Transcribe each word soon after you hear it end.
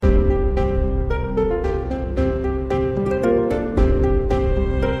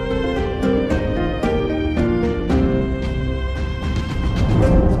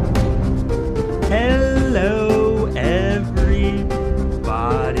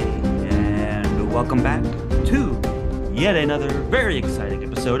welcome back to yet another very exciting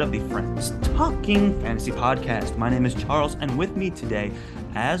episode of the Friends Talking Fantasy Podcast. My name is Charles, and with me today,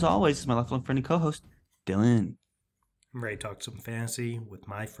 as always, is my lifelong friend and co-host, Dylan. I'm ready to talk some fantasy with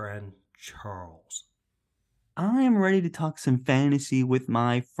my friend, Charles. I am ready to talk some fantasy with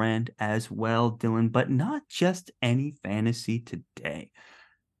my friend as well, Dylan, but not just any fantasy today.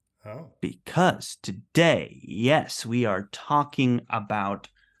 Oh. Because today, yes, we are talking about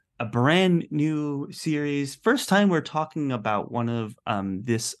a brand new series. First time we're talking about one of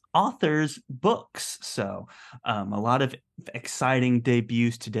this author's books. So a lot of exciting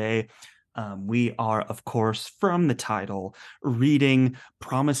debuts today. We are, of course, from the title, reading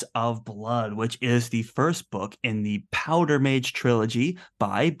Promise of Blood, which is the first book in the Powder Mage Trilogy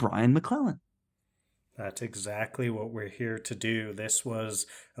by Brian McClellan. That's exactly what we're here to do. This was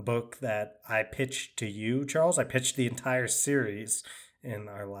a book that I pitched to you, Charles. I pitched the entire series in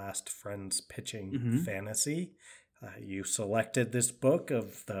our last Friends Pitching Fantasy. You selected this book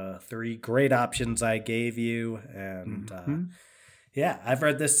of the three great options I gave you. And yeah, I've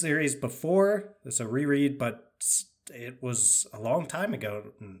read this series before. It's a reread, but it was a long time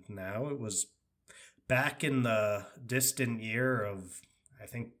ago now. It was back in the distant year of, I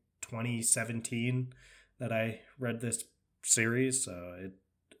think, 2017 that I read this series, so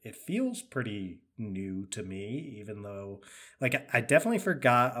it feels pretty new to me, even though I definitely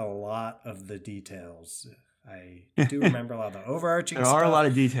forgot a lot of the details. I do remember a lot of the overarching there stuff. are a lot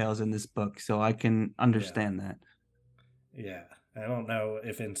of details in this book, so I can understand that. Yeah. I don't know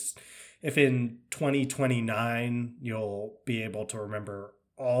if in 2029 you'll be able to remember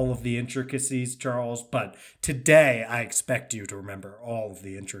all of the intricacies, Charles, but today I expect you to remember all of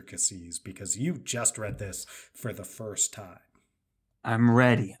the intricacies because you just read this for the first time. I'm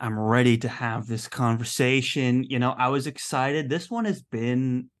ready. I'm ready to have this conversation. You know, I was excited. This one has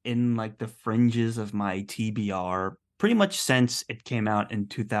been in like the fringes of my TBR pretty much since it came out in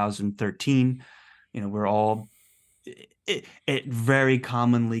 2013. You know, we're all it very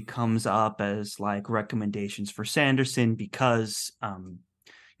commonly comes up as like recommendations for Sanderson because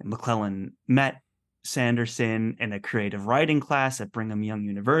McClellan met Sanderson in a creative writing class at Brigham Young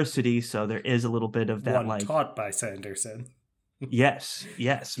University, so there is a little bit of that, one like taught by Sanderson. yes,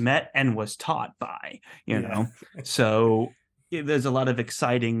 met and was taught by, you know. So there's a lot of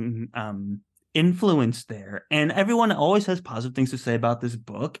exciting influence there, and everyone always has positive things to say about this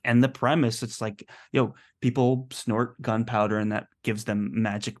book and the premise. It's like, people snort gunpowder and that gives them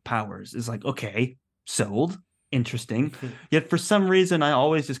magic powers. It's like, okay, sold. Interesting. Yet for some reason, I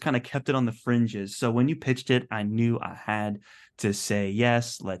always just kind of kept it on the fringes. So when you pitched it, I knew I had to say,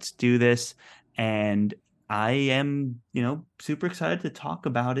 yes, let's do this. And I am, super excited to talk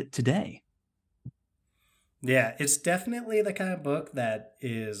about it today. Yeah, it's definitely the kind of book that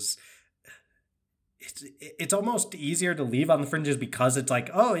is... It's almost easier to leave on the fringes because it's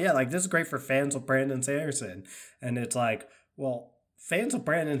like, oh yeah, like this is great for fans of Brandon Sanderson. And it's like, well, fans of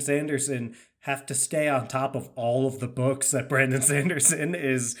Brandon Sanderson have to stay on top of all of the books that Brandon Sanderson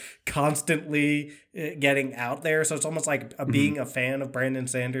is constantly getting out there. So it's almost like being a fan of Brandon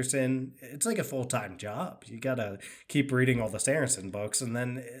Sanderson. It's like a full-time job. You got to keep reading all the Sanderson books. And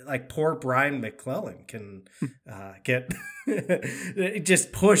then like poor Brian McClellan can get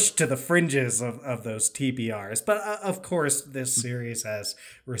just pushed to the fringes of those TBRs. But of course, this series has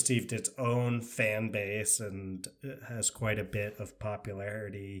received its own fan base and has quite a bit of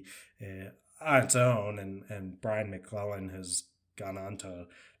popularity on its own, and Brian McClellan has gone on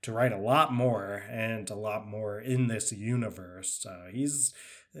to write a lot more and a lot more in this universe.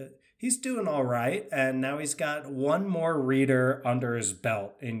 He's doing all right, and now he's got one more reader under his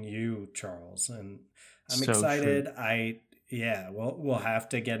belt in you, Charles, and I'm so excited. True. We'll have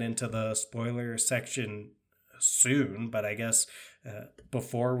to get into the spoiler section soon, but I guess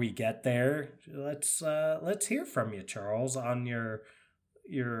before we get there, let's hear from you, Charles, on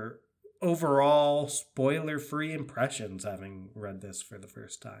your overall spoiler-free impressions having read this for the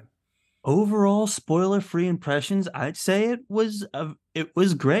first time. Overall spoiler-free impressions, I'd say it was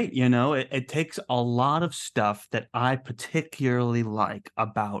great. It takes a lot of stuff that I particularly like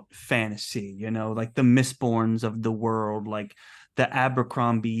about fantasy, like the Mistborns of the world, like the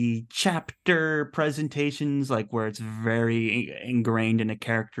Abercrombie chapter presentations, like where it's very ingrained in a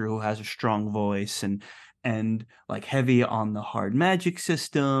character who has a strong voice, and like heavy on the hard magic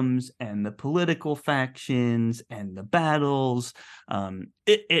systems and the political factions and the battles.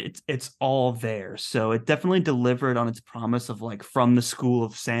 It's all there. So it definitely delivered on its promise of like from the school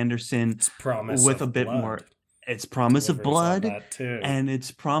of Sanderson, Its promise with of a bit blood. more. Its promise of Delivers on blood that too. and its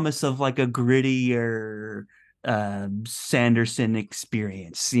promise of like a grittier Sanderson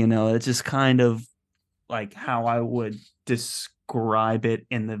experience. You know, it's just kind of like how I would describe it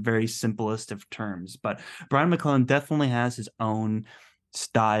in the very simplest of terms. But Brian McClellan definitely has his own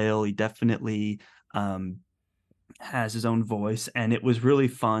style. He definitely um, has his own voice, and it was really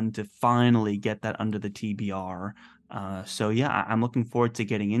fun to finally get that under the TBR. So yeah, I'm looking forward to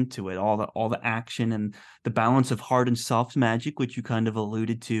getting into it. All the action and the balance of hard and soft magic, which you kind of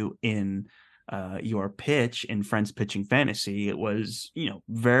alluded to in your pitch in Friends Pitching Fantasy. It was,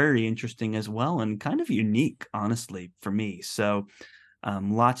 very interesting as well and kind of unique, honestly, for me. So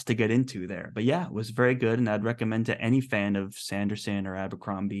lots to get into there. But yeah, it was very good, and I'd recommend to any fan of Sanderson or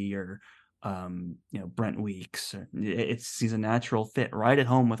Abercrombie or Brent Weeks. He's a natural fit right at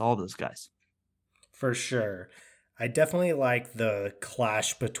home with all those guys. For sure. I definitely like the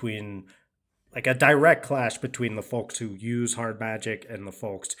clash between, like a direct clash between the folks who use hard magic and the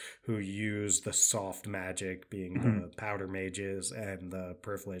folks who use the soft magic, being Mhm. the powder mages and the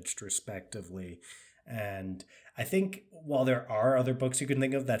privileged, respectively. And I think while there are other books you can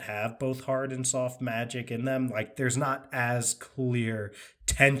think of that have both hard and soft magic in them, like there's not as clear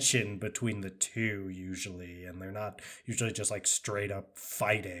tension between the two usually, and they're not usually just like straight up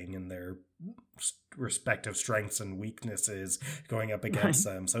fighting and their respective strengths and weaknesses going up Right. against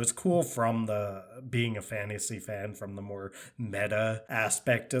them. So it's cool from the being a fantasy fan from the more meta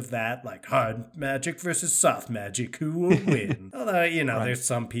aspect of that, like hard magic versus soft magic, who will win? Although, Right. there's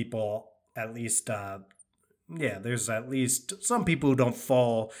some people at least there's at least some people who don't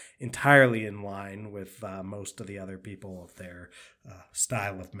fall entirely in line with most of the other people of their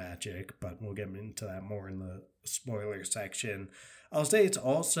style of magic, but we'll get into that more in the spoiler section. I'll say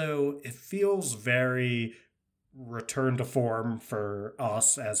it feels very return to form for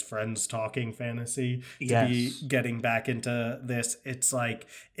us as friends talking fantasy to be Yes. getting back into this. It's like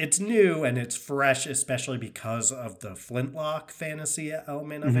it's new and it's fresh, especially because of the Flintlock fantasy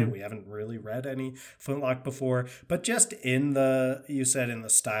element of it. Hmm. We haven't really read any Flintlock before, but just in the, you said, in the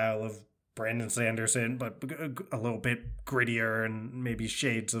style of Brandon Sanderson, but a little bit grittier and maybe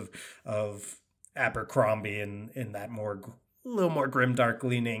shades of Abercrombie in that more a little more grimdark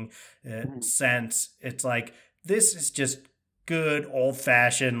leaning sense. It's like this is just good old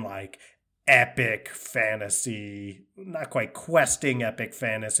fashioned like epic fantasy, not quite questing epic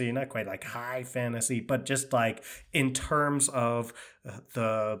fantasy, not quite like high fantasy, but just like in terms of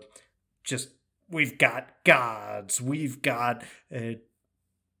the just we've got gods, we've got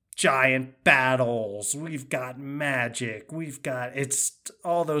giant battles, we've got magic, we've got, it's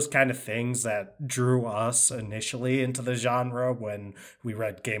all those kind of things that drew us initially into the genre when we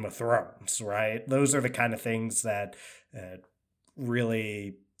read Game of Thrones, right? Those are the kind of things that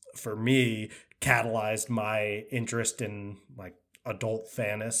really, for me, catalyzed my interest in like adult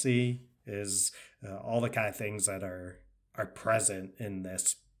fantasy, is all the kind of things that are present in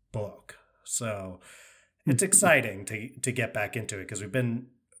this book. So it's exciting to get back into it because we've been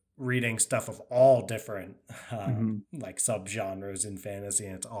reading stuff of all different Hmm. like subgenres in fantasy,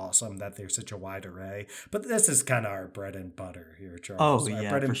 and it's awesome that there's such a wide array. But this is kind of our bread and butter here, Oh Charles. Our yeah,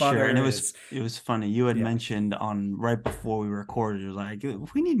 bread for and sure. And butter it was is, it was funny. You had yeah. mentioned on right before we recorded, you're like,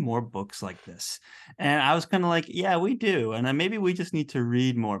 we need more books like this. And I was kind of like, yeah, we do. And maybe we just need to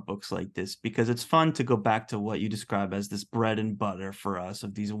read more books like this because it's fun to go back to what you describe as this bread and butter for us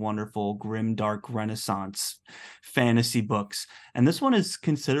of these wonderful, grim, dark Renaissance fantasy books. And this one is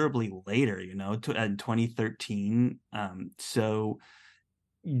considerably later, 2013. So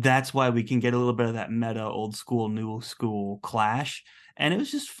that's why we can get a little bit of that meta old school new school clash, and it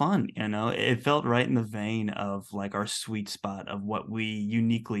was just fun. It felt right in the vein of like our sweet spot of what we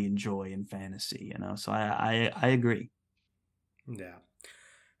uniquely enjoy in fantasy. So I agree. Yeah.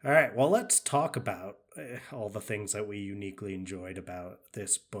 All right, well, let's talk about all the things that we uniquely enjoyed about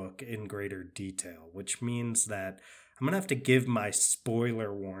this book in greater detail, which means that I'm going to have to give my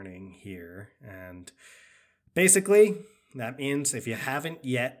spoiler warning here. And basically, that means if you haven't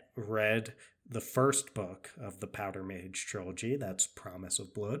yet read the first book of the Powder Mage trilogy, that's Promise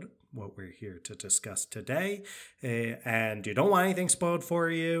of Blood, what we're here to discuss today, and you don't want anything spoiled for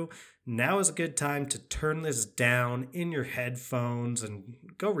you, now is a good time to turn this down in your headphones and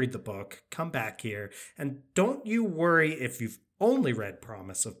go read the book. Come back here. And don't you worry if you've only read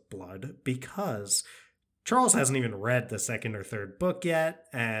Promise of Blood, because Charles hasn't even read the second or third book yet,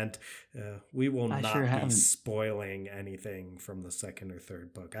 and we will I sure not be haven't. spoiling anything from the second or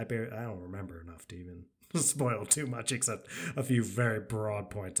third book. I don't remember enough to even spoil too much, except a few very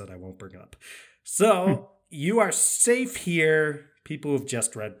broad points that I won't bring up. So you are safe here, people who've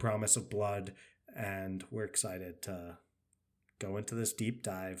just read Promise of Blood, and we're excited to go into this deep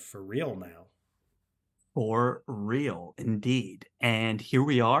dive for real now. For real, indeed. And here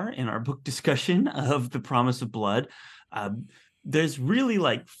we are in our book discussion of The Promise of Blood. Um, there's really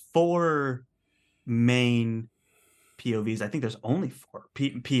like four main POVs. I think there's only four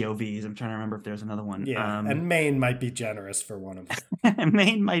POVs. I'm trying to remember if there's another one. Yeah, and Maine might be generous for one of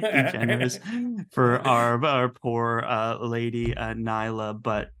Maine might be generous them. for our poor lady Nyla,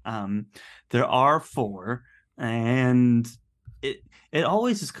 but there are four, and it it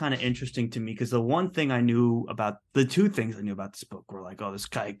always is kind of interesting to me because the two things I knew about this book were like, oh, this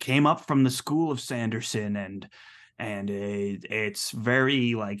guy came up from the school of Sanderson, it's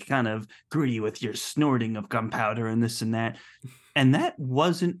very like kind of gritty with your snorting of gunpowder and this and that, and that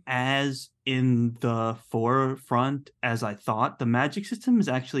wasn't as in the forefront as I thought. The magic system is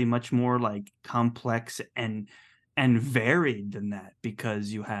actually much more like complex and varied than that,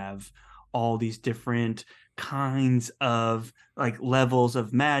 because you have all these different kinds of like levels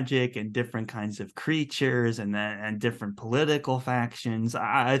of magic and different kinds of creatures and different political factions.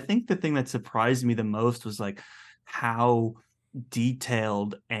 I think the thing that surprised me the most was like how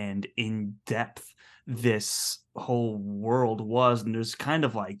detailed and in depth this whole world was, and there's kind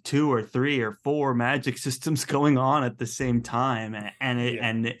of like two or three or four magic systems going on at the same time, Yeah.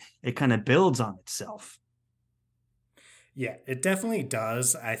 and it kind of builds on itself. Yeah, it definitely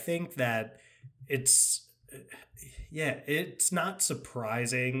does. I think that it's yeah, it's not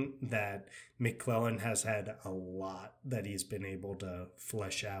surprising that McClellan has had a lot that he's been able to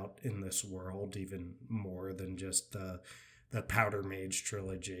flesh out in this world, even more than just the Powder Mage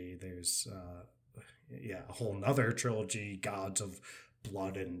trilogy. There's yeah, a whole nother trilogy, Gods of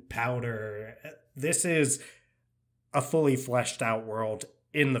Blood and Powder. This is a fully fleshed out world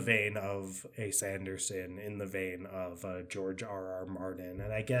in the vein of a Sanderson, in the vein of George R. R. Martin.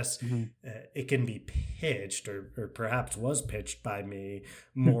 And I guess Mhm. it can be pitched, or perhaps was pitched by me,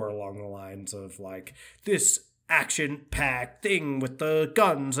 more along the lines of like this action packed thing with the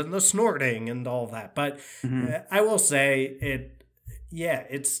guns and the snorting and all that. But Mhm. I will say yeah,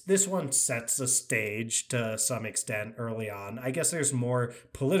 it's this one sets the stage to some extent early on. I guess there's more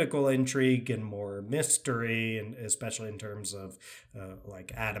political intrigue and more mystery, and especially in terms of like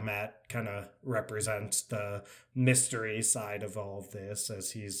Adamat kind of represents the mystery side of all of this,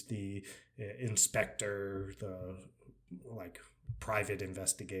 as he's the inspector, the like private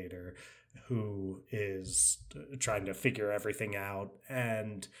investigator who is trying to figure everything out.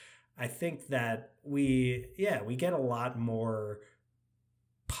 And I think that we get a lot more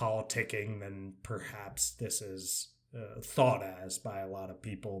politicking than perhaps this is thought as by a lot of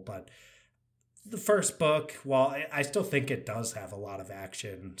people. But the first book, while I still think it does have a lot of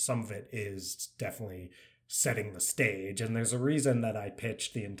action, some of it is definitely setting the stage. And there's a reason that I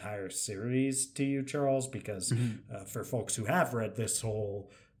pitched the entire series to you, Charles, because Mhm. for folks who have read this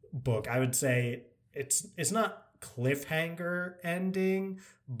whole book, I would say it's not cliffhanger ending,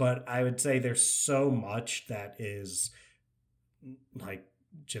 but I would say there's so much that is like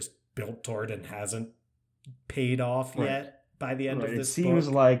just built toward and hasn't paid off Right. yet by the end Right. of It this seems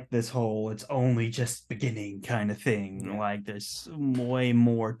book. like this whole it's only just beginning kind of thing. Yeah. Like there's way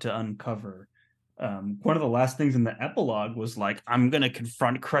more to uncover. One of the last things in the epilogue was like, I'm gonna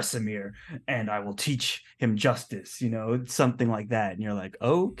confront Kresimir and I will teach him justice, something like that. And you're like,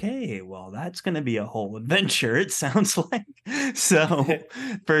 okay, well, that's gonna be a whole adventure, it sounds like. So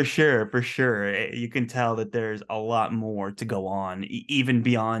for sure, you can tell that there's a lot more to go on, even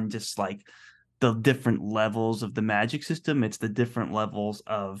beyond just like the different levels of the magic system. It's the different levels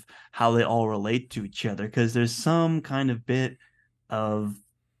of how they all relate to each other, because there's some kind of bit of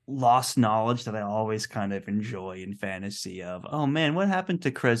lost knowledge that I always kind of enjoy in fantasy of, oh man, what happened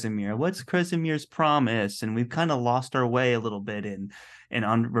to Kresimir? What's Kresimir's promise? And we've kind of lost our way a little bit in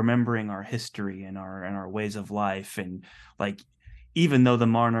remembering our history and our ways of life. And like, even though the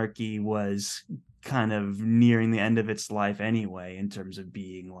monarchy was kind of nearing the end of its life anyway, in terms of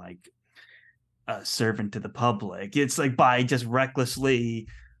being like a servant to the public. It's like by just recklessly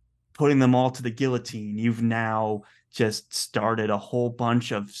putting them all to the guillotine, you've now just started a whole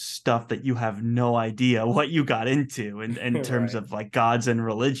bunch of stuff that you have no idea what you got into in terms Right. of like gods and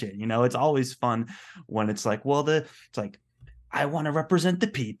religion. It's always fun when it's like, well, it's like, I want to represent the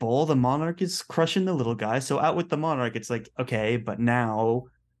people. The monarch is crushing the little guy. So out with the monarch. It's like, okay, but now,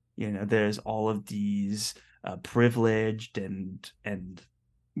 there's all of these privileged and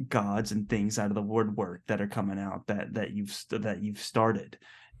gods and things out of the woodwork that are coming out that you've started.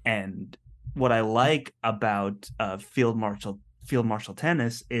 And what I like about Field Marshal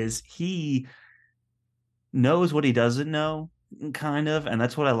Tennis is he knows what he doesn't know, kind of, and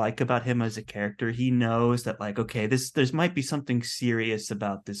that's what I like about him as a character. He knows that, like, okay, this there's might be something serious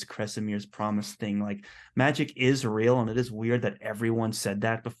about this Kresemir's promise thing. Like, magic is real, and it is weird that everyone said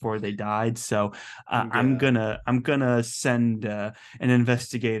that before they died. So Yeah, I'm gonna send an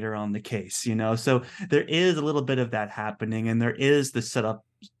investigator on the case, you know. So there is a little bit of that happening, and there is the setup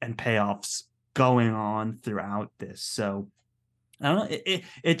and payoffs going on throughout this. So I don't know.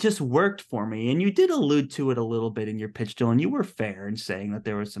 It just worked for me. And you did allude to it a little bit in your pitch, Dylan. You were fair in saying that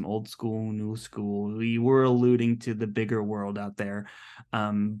there was some old school, new school. You were alluding to the bigger world out there.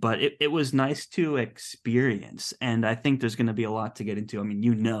 But it was nice to experience. And I think there's going to be a lot to get into. I mean,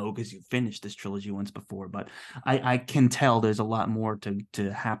 you know, because you finished this trilogy once before, but I can tell there's a lot more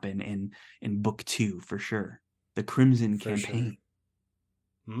to happen in book two for sure. The Crimson for sure. Campaign.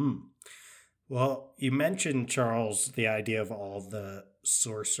 Hmm. Well, you mentioned, Charles, the idea of all the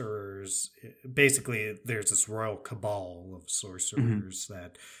sorcerers. Basically, there's this royal cabal of Mhm. sorcerers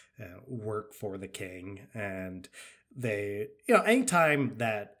that work for the king. And they, anytime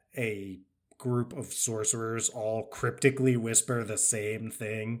that a group of sorcerers all cryptically whisper the same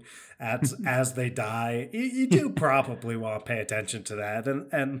thing as they die, you do probably want to pay attention to that.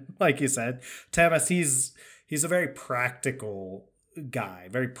 And like you said, Tamas, he's a very practical guy,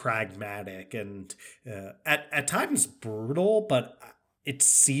 very pragmatic, and at times brutal, but it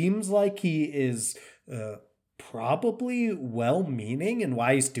seems like he is probably well meaning and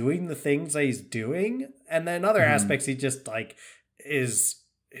why he's doing the things that he's doing. And then other Mhm. aspects, he just like is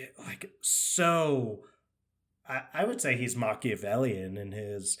like so. I would say he's Machiavellian in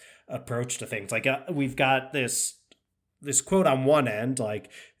his approach to things. Like we've got this quote on one end,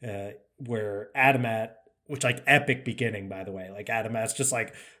 like where Adamat, which like epic beginning, by the way, like Adamat's just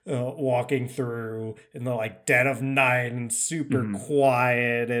like walking through in the like dead of night and super Mhm.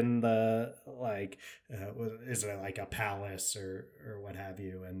 quiet in the like is it like a palace or what have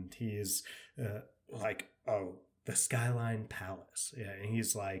you, and he's like, oh, the Skyline Palace, yeah, and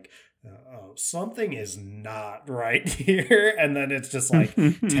he's like, oh, something is not right here. And then it's just like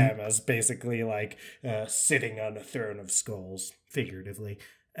Tama's basically like sitting on a throne of skulls, figuratively.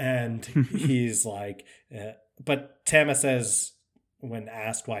 And he's like, but Tama says, when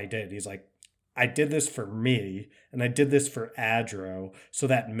asked why he did, he's like, I did this for me, and I did this for Adro, so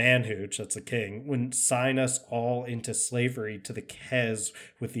that Manhooch, that's the king, wouldn't sign us all into slavery to the Kez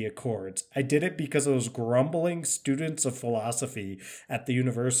with the Accords. I did it because those grumbling students of philosophy at the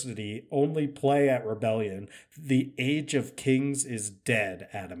university only play at rebellion. The age of kings is dead,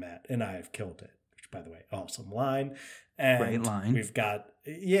 Adamat, and I have killed it. Which, by the way, awesome line. Great And line.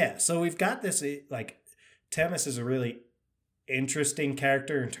 so we've got this, like, Temis is a really interesting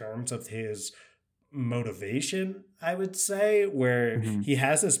character in terms of his motivation, I would say, where Mhm. he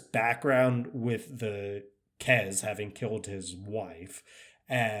has this background with the Kez having killed his wife,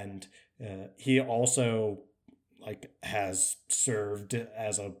 and he also like has served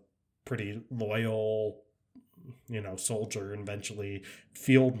as a pretty loyal, soldier and eventually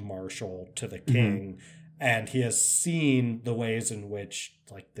field marshal to the Mhm. king, and he has seen the ways in which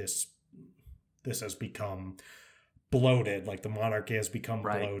like this has become bloated, like the monarchy has become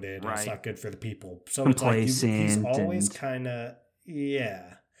Right, bloated and it's right. not good for the people. So it's like he's Complacent always and kind of,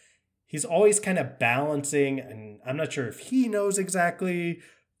 yeah, he's always kind of balancing, and I'm not sure if he knows exactly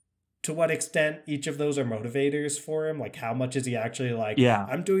to what extent each of those are motivators for him. Like, how much is he actually like, yeah.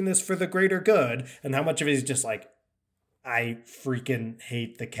 I'm doing this for the greater good, and how much of it is just like, I freaking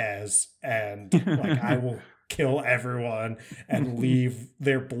hate the Kaz, and like I will kill everyone and leave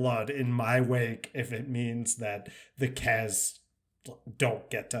their blood in my wake if it means that the Kaz don't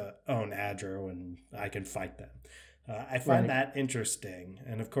get to own Adro and I can fight them. I find Right. that interesting.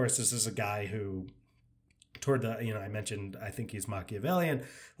 And of course, this is a guy who, toward the, I mentioned, I think he's Machiavellian,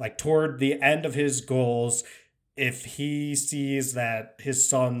 like toward the end of his goals, if he sees that his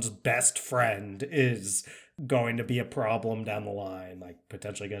son's best friend is going to be a problem down the line, like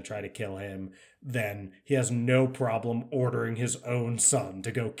potentially going to try to kill him, then he has no problem ordering his own son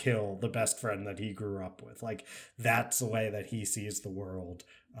to go kill the best friend that he grew up with. Like, that's the way that he sees the world.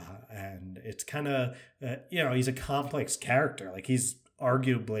 And it's kind of, he's a complex character. Like, he's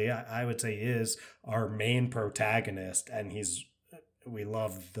arguably, I would say, is our main protagonist, and we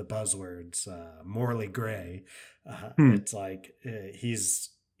love the buzzwords, morally gray. Hmm. It's like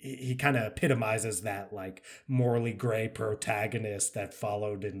he kind of epitomizes that like morally gray protagonist that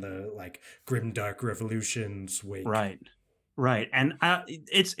followed in the like grimdark revolution's wake. Right. Right. And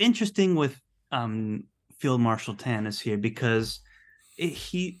it's interesting with um Field Marshal Tannis here because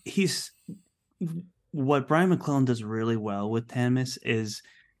he's what Brian McClellan does really well with Tamis is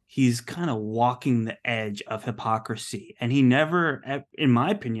he's kind of walking the edge of hypocrisy, and he never, in my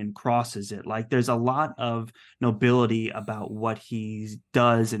opinion, crosses it. Like there's a lot of nobility about what he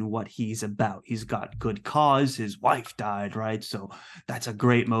does and what he's about. He's got good cause. His wife died, right? So that's a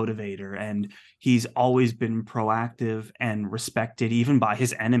great motivator. And he's always been proactive and respected, even by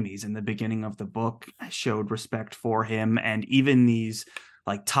his enemies. In the beginning of the book, I showed respect for him. And even these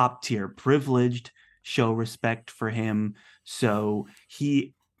like top tier privileged show respect for him. So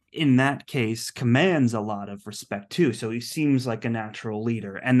he, in that case, commands a lot of respect too. So he seems like a natural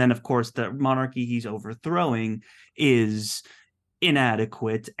leader. And then, of course, the monarchy he's overthrowing is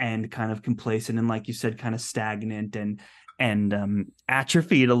inadequate and kind of complacent, and, like you said, kind of stagnant and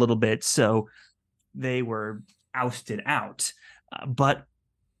atrophied a little bit. So they were ousted out. But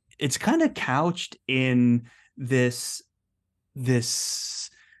it's kind of couched in this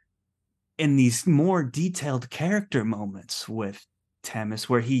in these more detailed character moments with Temis,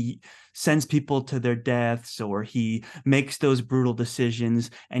 where he sends people to their deaths or he makes those brutal decisions,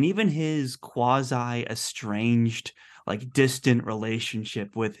 and even his quasi estranged, like distant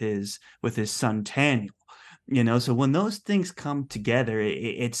relationship with his son Taniel. So when those things come together,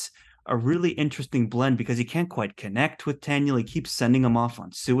 it's a really interesting blend because he can't quite connect with Taniel. He keeps sending him off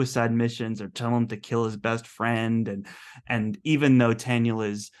on suicide missions or telling him to kill his best friend, and even though Taniel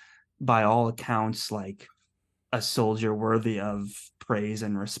is, by all accounts, like a soldier worthy of praise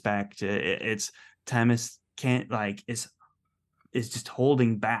and respect, it's Timus can't, like, is just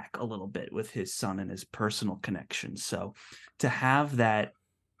holding back a little bit with his son and his personal connections. So to have that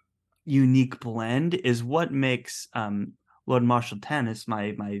unique blend is what makes Lord Marshal Tanis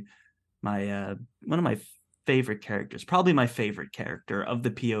my one of my favorite characters, probably my favorite character of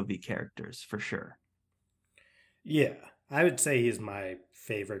the POV characters for sure. Yeah, I would say he's my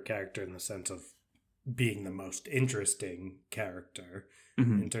favorite character in the sense of being the most interesting character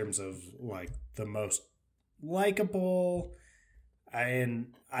Mm-hmm. in terms of like the most likable.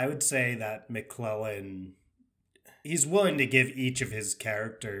 And I would say that McClellan, he's willing to give each of his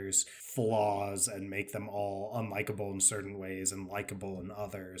characters flaws and make them all unlikable in certain ways and likable in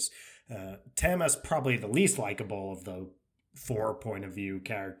others. Tama's probably the least likable of the four point of view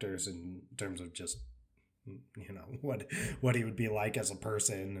characters in terms of just what he would be like as a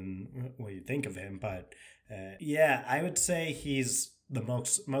person and what you think of him. But yeah, I would say he's the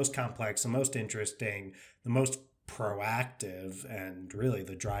most complex, the most interesting, the most proactive, and really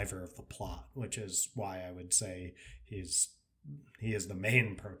the driver of the plot, which is why I would say he is the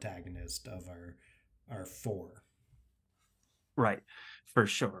main protagonist of our four. Right. For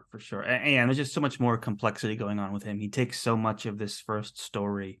sure. And there's just so much more complexity going on with him. He takes so much of this first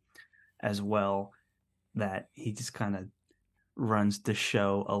story as well that he just kind of runs the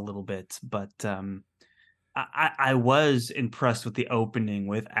show a little bit. But I was impressed with the opening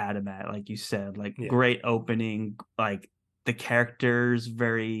with Adamat, like you said, like Yeah. great opening, like the characters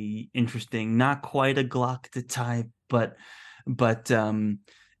very interesting, not quite a Glockta type, but an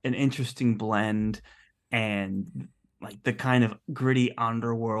interesting blend, and like the kind of gritty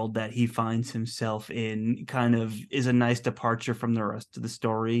underworld that he finds himself in kind of is a nice departure from the rest of the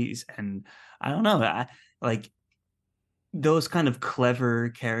stories. And I don't know, like those kind of clever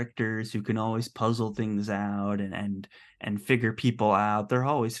characters who can always puzzle things out and figure people out. They're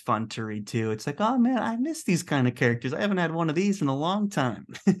always fun to read too. It's like, oh man, I miss these kind of characters. I haven't had one of these in a long time.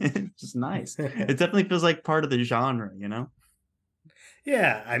 It's just nice. It definitely feels like part of the genre.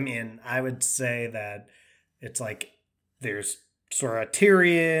 Yeah, I mean, I would say that it's like there's sort of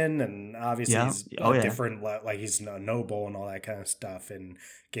Tyrion, and obviously Yeah. he's Oh a yeah. different, like he's a noble and all that kind of stuff in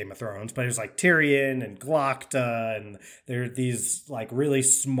Game of Thrones. But there's like Tyrion and Glockta, and there are these like really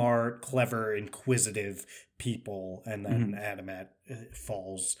smart, clever, inquisitive people, and then Mhm. Adamat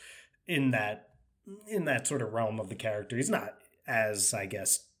falls in that sort of realm of the character. He's not as, I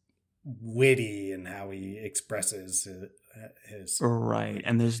guess, witty in how he expresses his Right.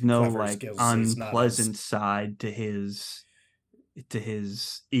 And there's no clever like skills. He's not as unpleasant side to his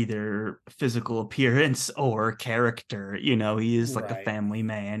either physical appearance or character. He is like a right. family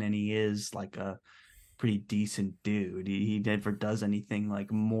man, and he is like a pretty decent dude. He never does anything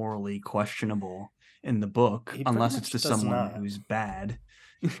like morally questionable in the book, He pretty unless it's much to does someone not. who's bad.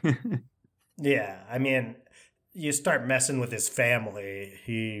 Yeah, I mean, you start messing with his family.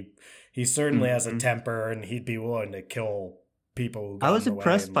 He certainly has a Mhm. temper, and he'd be willing to kill people who I got was in the way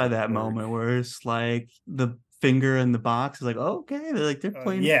impressed and by like that were moment where it's like the finger in the box is like, oh, okay, they're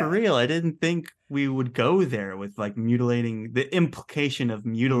playing for yeah, real. I didn't think we would go there with like mutilating, the implication of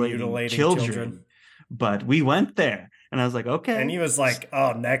mutilating mutilating children. children, but we went there, and I was like, And okay. he was like,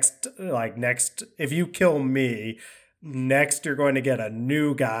 "Oh, next, if you kill me, Next, you're going to get a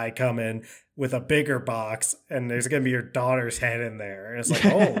new guy come in with a bigger box, and there's going to be your daughter's head in there. It's like,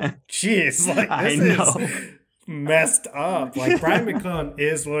 oh, jeez, like I this is know. messed up. Like Brian McClellan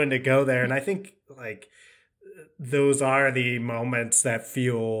is willing to go there, and I think like those are the moments that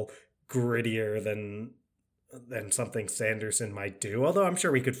feel grittier than something Sanderson might do. Although I'm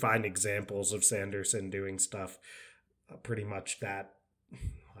sure we could find examples of Sanderson doing stuff pretty much that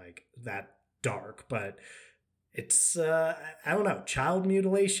dark, but it's I don't know, child The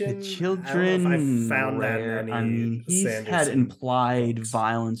mutilation. I don't know if I've children found that in rare. I any mean, he's had Sanderson implied books.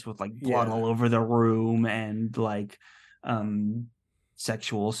 violence with like blood Yeah. all over the room and like um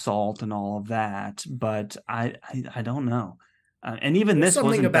sexual assault and all of that, but I don't know. And even There's this something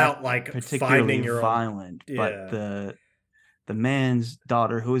wasn't that about like particularly finding your own. violent, but Yeah. the man's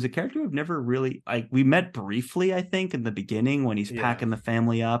daughter, who is a character we've never really like, we met briefly, I think, in the beginning when he's Yeah. packing the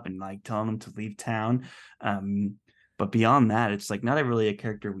family up and like telling them to leave town. Um, but beyond that, it's like not really a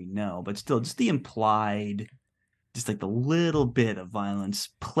character we know, but still just the implied, just like the little bit of violence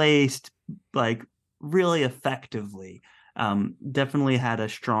placed like really effectively. Definitely had a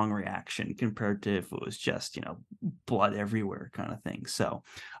strong reaction compared to if it was just, blood everywhere kind of thing. So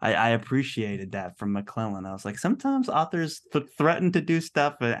I appreciated that from McClellan. I was like, sometimes authors threaten to do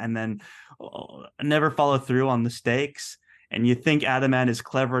stuff and then never follow through on the stakes. And you think Adamant is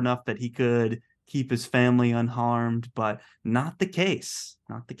clever enough that he could keep his family unharmed, but not the case.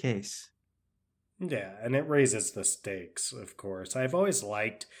 Not the case. Yeah, and it raises the stakes, of course. Uh, I've always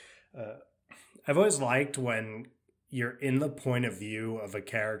liked when you're in the point of view of a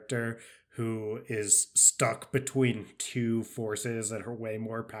character who is stuck between two forces that are way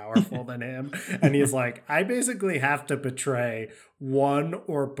more powerful than him. And he's like, I basically have to betray one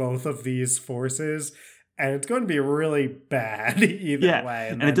or both of these forces. And it's going to be really bad either Yeah, way.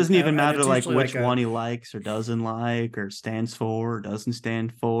 and it doesn't even And matter it's like usually like which a one he likes or doesn't like or stands for or doesn't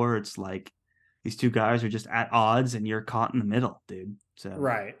stand for. It's like these two guys are just at odds and you're caught in the middle, dude. So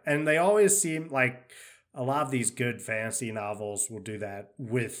right. And they always seem like a lot of these good fantasy novels will do that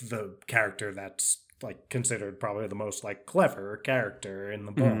with the character that's like considered probably the most like clever character in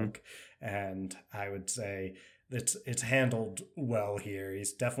the mhm, book. And I would say it's handled well here.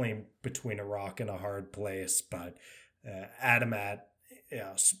 He's definitely between a rock and a hard place, but Adamat,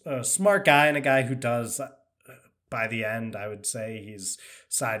 yeah, a smart guy and a guy who does by the end, I would say he's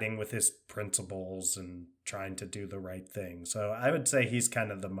siding with his principles and trying to do the right thing. So I would say he's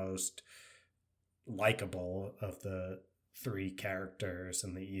kind of the most likable of the three characters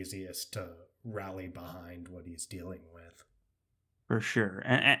and the easiest to rally behind what he's dealing with. for sure.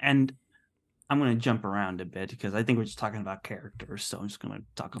 And I'm going to jump around a bit because I think we're just talking about characters. So I'm just going to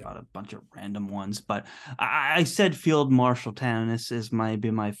talk Yeah. about a bunch of random ones. But I said Field Marshal Tanis is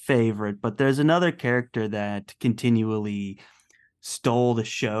my favorite, but there's another character that continually stole the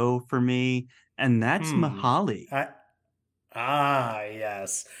show for me, and that's Hmm. Mahali. I,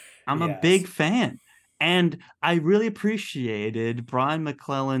 yes. I'm a Yes. big fan. And I really appreciated Brian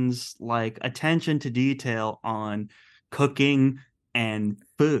McClellan's like attention to detail on cooking and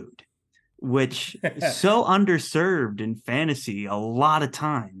food, which is so underserved in fantasy a lot of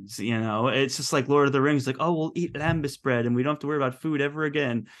times. It's just like Lord of the Rings, like, oh, we'll eat lambus bread and we don't have to worry about food ever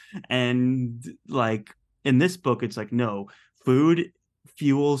again. And like in this book, it's like, no, food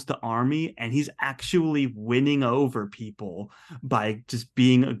fuels the army, and he's actually winning over people by just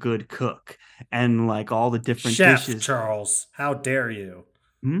being a good cook and like all the different Chef dishes. Charles, how dare you?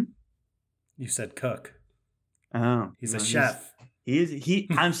 Hmm? You said cook. Oh, He's a no, chef.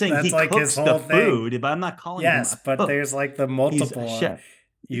 I'm saying That's he like his cooks the whole thing. food, but I'm not calling him Yes, a but cook. there's like the He's a multiple. chef.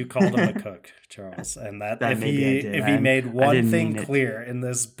 You called him a cook, Charles, and that That maybe I did. if he made I one didn't thing mean it. clear in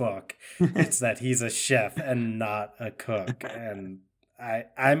this book, it's that he's a chef and not a cook. And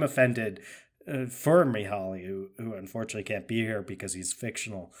I'm offended for Mihaly, who unfortunately can't be here because he's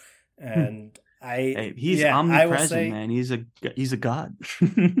fictional. And Hey, he's I will omnipresent, say man. He's a god.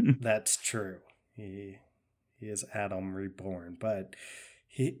 that's true. He is Adam reborn, but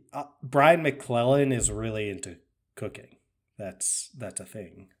he Brian McClellan is really into cooking. That's a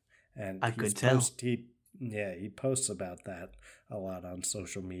thing, and I could tell. he posts about that a lot on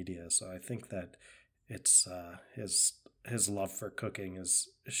social media. So I think that it's his love for cooking is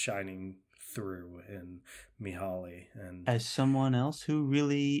shining through in Mihaly, and As someone else who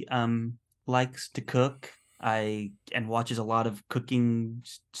really likes to cook, I and watches a lot of cooking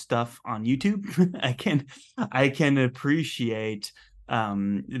stuff on YouTube, I can appreciate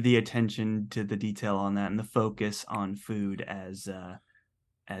the attention to the detail on that and the focus on food as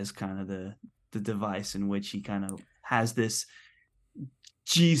kind of the device in which he kind of has this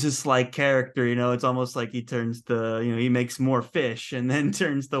Jesus-like character. It's almost like he turns he makes more fish and then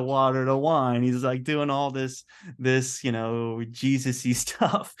turns the water to wine. He's like doing all this Jesus-y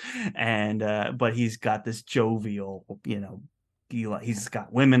stuff, and but he's got this jovial, he's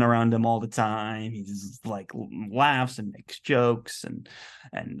got women around him all the time. He's like laughs and makes jokes, and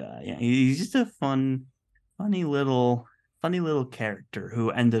he's just a funny little character who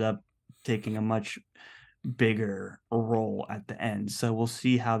ended up taking a much bigger role at the end. So we'll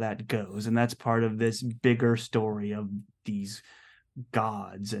see how that goes. And that's part of this bigger story of these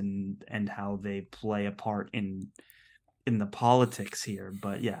gods and how they play a part in the politics here.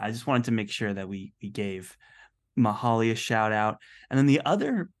 But yeah, I just wanted to make sure that we gave Mahali a shout out. And then the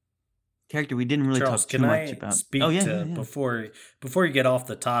other character we didn't really Charles, talk too can much I about. Oh speak yeah, yeah, to yeah. before you get off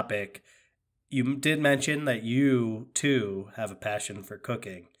the topic? You did mention that you too have a passion for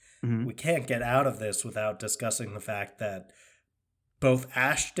cooking. Mm-hmm. We can't get out of this without discussing the fact that both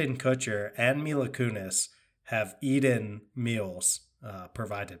Ashton Kutcher and Mila Kunis have eaten meals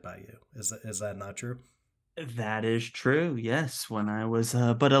provided by you. Is that not true? That is true. Yes, when I was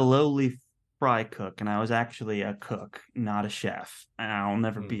but a lowly fry cook, and I was actually a cook, not a chef. And I'll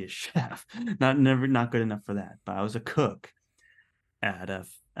never Hmm. be a chef. Not good enough for that. But I was a cook at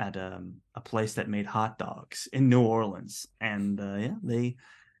a place that made hot dogs in New Orleans, and yeah,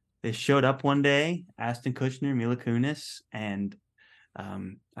 they showed up one day, Aston Kutcher, Mila Kunis, and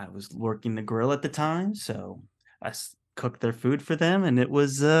I was working the grill at the time, so I cooked their food for them, and it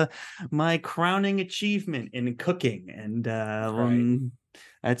was my crowning achievement in cooking, and Right.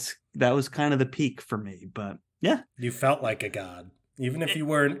 that was kind of the peak for me. But yeah, You felt like a god. Even if it, you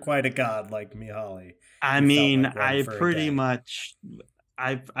weren't quite a god like Mihaly, I you felt mean, like one I for a pretty day. much.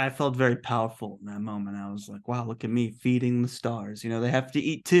 I felt very powerful in that moment. I was like, wow, look at me feeding the stars. They have to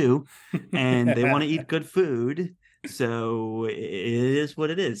eat too, and they want to eat good food. So it is what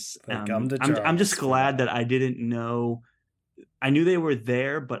it is. They come to I'm Charles just for glad that that. I didn't know. I knew they were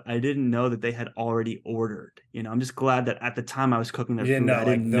there, but I didn't know that they had already ordered. I'm just glad that at the time I was cooking their You didn't food, know I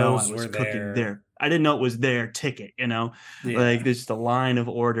like didn't know I those was were cooking there. their. I didn't know it was their ticket. Like Yeah. there's just a line of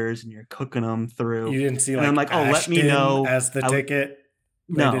orders, and you're cooking them through, You didn't see and I'm like like, oh, let me Ashton know. as the I ticket.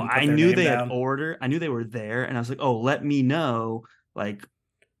 They No, didn't put I their knew name they had down. ordered. I knew they were there, and I was like, "Oh, let me know like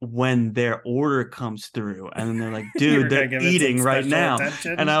when their order comes through." And then they're like, You "Dude, were gonna they're give it some eating right special now." And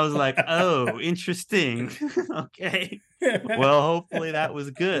attention. I was like, "Oh, interesting. Okay. Well, hopefully that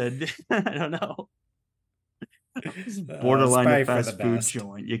was good." I don't know. It's It's borderline a probably for the fast food best.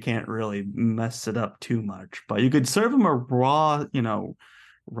 joint. You can't really mess it up too much, but you could serve them a raw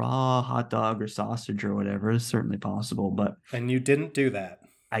hot dog or sausage or whatever. It's certainly possible, but And you didn't do that.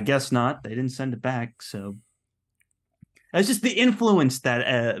 I guess not. They didn't send it back, so it's just the influence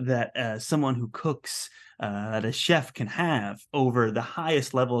that someone who cooks, that a chef can have over the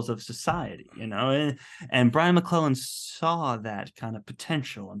highest levels of society, and Brian McClellan saw that kind of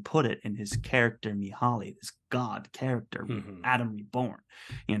potential and put it in his character Mihaly, this god character, Mhm. Adam Reborn,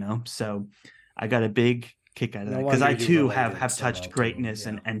 So I got a big kick out of No that because wonder I you too have related have so touched well to him. greatness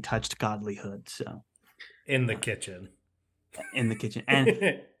Yeah. and touched godlyhood, so In the uh, kitchen. in the kitchen,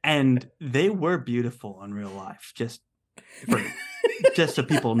 and they were beautiful in real life, for just so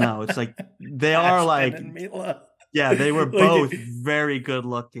people know, it's like they are Ashton like, and Mila. yeah, they were Like, both very good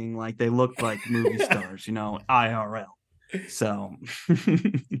looking, like they looked like movie stars, IRL. So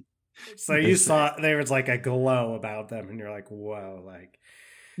so you it's saw there was like a glow about them, and you're like, whoa, like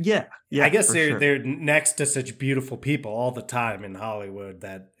yeah, I yeah, guess for sure. they're next to such beautiful people all the time in Hollywood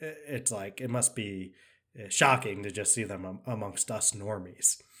that it's like it must be shocking to just see them amongst us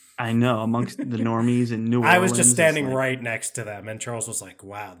normies. I know, amongst the normies in New I was just Orleans, it's standing like right next to them, and Charles was like,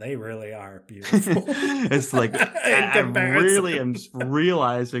 "Wow, they really are beautiful." it's like In I really comparison, am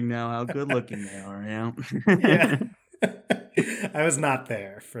realizing now how good looking they are, yeah, I was not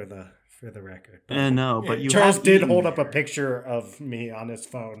there for the record, but And no, but you Charles have did eaten hold up a there. picture of me on his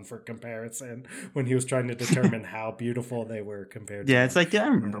phone for comparison when he was trying to determine how beautiful they were compared to Yeah, it's like, yeah, I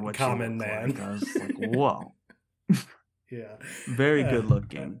remember a what you common look like. man. I was like, whoa, Yeah. very Uh, good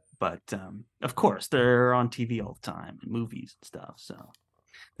looking. But of course, they're on TV all the time and movies and stuff. So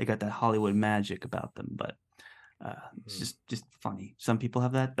they got that Hollywood magic about them. But it's just funny. Some people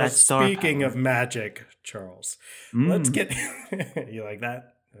have that star speaking of power. magic, Charles, let's Mm, get you like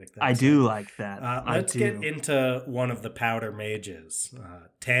that? Like I that do saying? like that. I Let's get do. into one of the powder mages,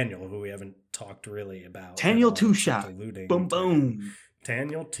 Taniel, who we haven't talked really about at Daniel all, Two except Shot. alluding Boom, to him. boom.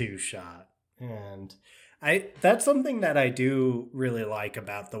 Daniel Two Shot, and I that's something that I do really like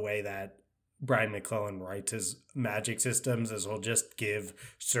about the way that Brian McClellan writes his magic systems is he'll just give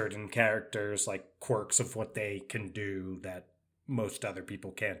certain characters like quirks of what they can do that most other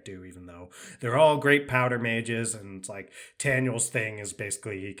people can't do, even though they're all great powder mages. And it's like Taniel's thing is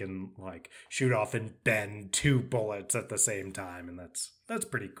basically he can like shoot off and bend 2 bullets at the same time, and that's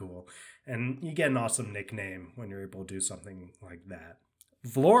pretty cool. And you get an awesome nickname when you're able to do something like that.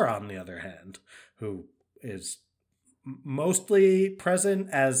 Vlora, on the other hand, who is mostly present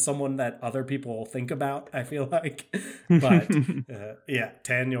as someone that other people think about, I feel like. But yeah,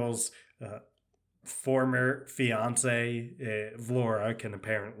 Taniel's former fiance, Vlora, can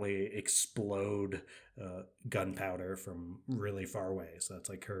apparently explode gunpowder from really far away. So that's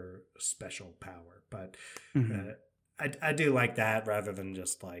like her special power. But I do like that rather than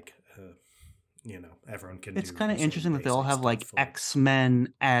just like, everyone can It's do kind of sort interesting that they all basic have like stuff.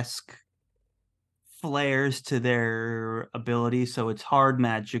 X-Men-esque flares to their ability, so it's hard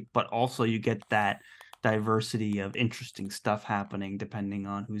magic, but also you get that diversity of interesting stuff happening depending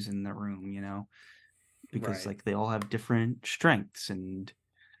on who's in the room, because Right. like they all have different strengths, and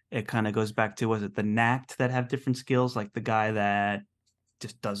it kind of goes back to, was it the Knacked that have different skills, like the guy that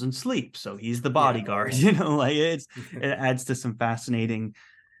just doesn't sleep, so he's the Yeah. bodyguard. Well, Like it adds to some fascinating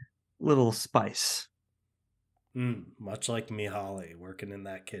little spice. much like Mihaly working in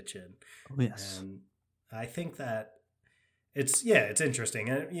that kitchen. Oh yes. And I think that it's interesting,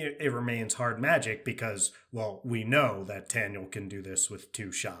 and it remains hard magic because, well, we know that Taniel can do this with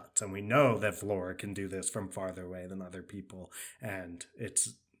 2 shots, and we know that Vlora can do this from farther away than other people, and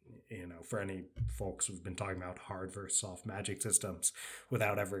it's, for any folks who've been talking about hard versus soft magic systems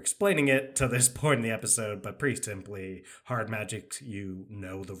without ever explaining it to this point in the episode, but pretty simply, hard magic, you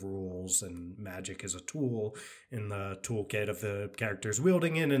know the rules, and magic is a tool in the toolkit of the characters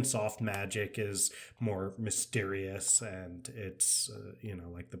wielding it, and soft magic is more mysterious, and it's,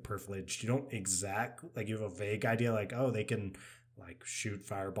 like the privileged. You don't like, you have a vague idea, like, oh, they can like shoot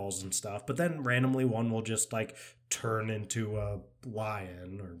fireballs and stuff, but then randomly one will just like turn into a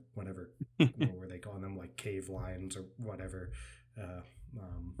lion or whatever. What were they calling them, like cave lions or whatever?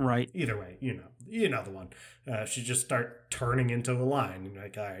 Right. Either way, the one. She just start turning into a lion, and you're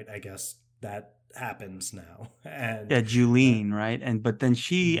like, all right, I guess that happens now. And yeah, Julene, right? But then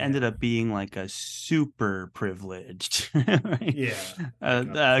she yeah, ended up being like a super privileged, right? yeah, like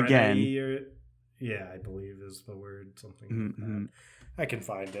a Again. predator. Yeah, I believe is the word, something like that. I can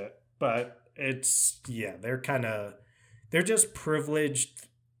find it, but it's, they're just privileged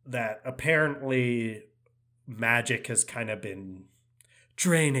that apparently magic has kind of been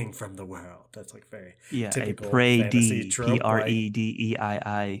draining from the world. That's like very Yeah, a typical fantasy predei, trope, right?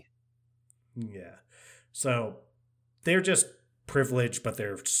 Predei. Yeah. So they're just privileged, but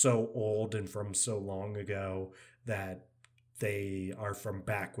they're so old and from so long ago that they are from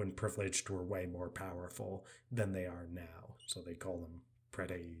back when privileged were way more powerful than they are now. So they call them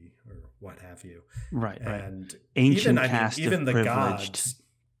predei or what have you. Right. And Ancient caste even of the privileged, gods,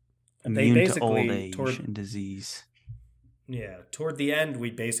 they immune to old basically age and disease. toward the end, we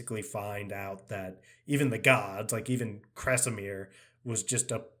basically find out that even the gods, like even Kresimir, was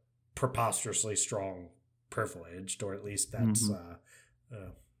just a preposterously strong privileged, or at least that's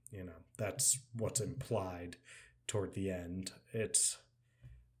that's what's implied toward the end. It's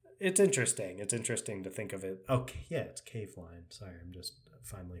interesting. It's interesting to think of it. Okay, yeah, it's cave lion. Sorry, I'm just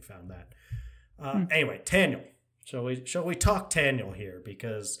finally found that. Anyway, Taniel. Shall we talk Taniel here,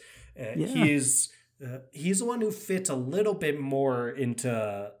 because he's the one who fits a little bit more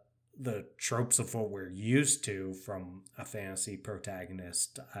into the tropes of what we're used to from a fantasy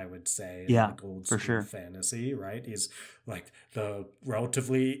protagonist, I would say. Yeah, like old for school sure. fantasy, right? He's like the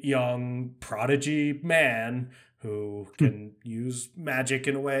relatively young prodigy man who can use magic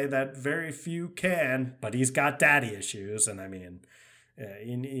in a way that very few can, but he's got daddy issues, and I mean,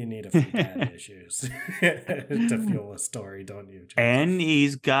 you need a few daddy issues to fuel a story, don't you, James? And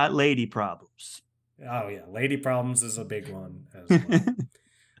he's got lady problems. Oh yeah, lady problems is a big one as well.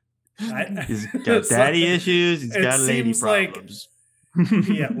 He's got daddy issues. He's got lady problems.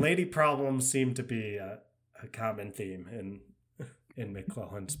 problems. Lady problems seem to be a common theme in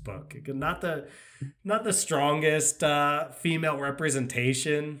McClellan's book. Not the strongest female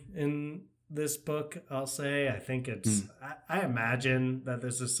representation in this book, I'll say. I think it's. I imagine that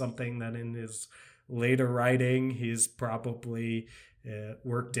this is something that in his later writing he's probably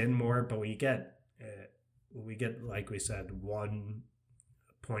worked in more. But we get like we said, one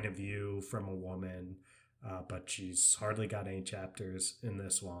point of view from a woman, but she's hardly got any chapters in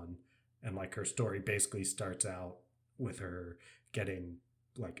this one, and like her story basically starts out with her getting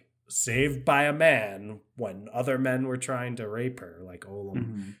like saved by a man when other men were trying to rape her. Like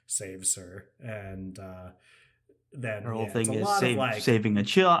Olam saves her, and then her whole thing is saving a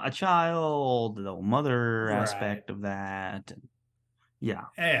child, the mother aspect of that. Yeah.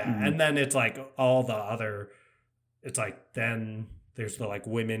 Yeah, Mhm. and then it's like all the other. It's like then there's the like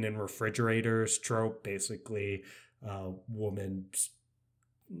women in refrigerators trope, basically, woman's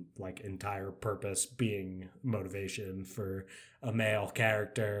like entire purpose being motivation for a male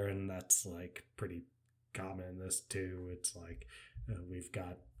character, and that's like pretty common in this too. It's like we've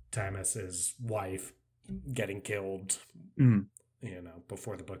got Timus's wife getting killed, Mhm.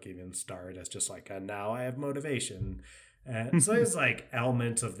 before the book even started. It's just like now I have motivation. So there's like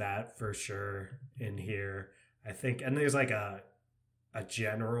elements of that for sure in here, I think, and there's like a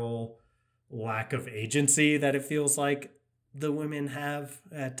general lack of agency that it feels like the women have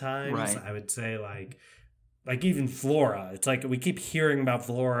at times. Right. I would say like even Flora. It's like we keep hearing about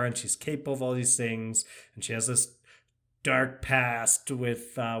Flora and she's capable of all these things, and she has this dark past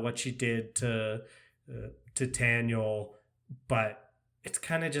with what she did to Daniel, but it's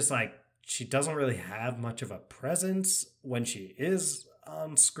kind of just like she doesn't really have much of a presence when she is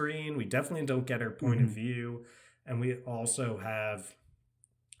on screen. We definitely don't get her point of Mhm. view, and we also have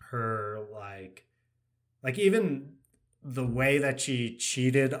her like even the way that she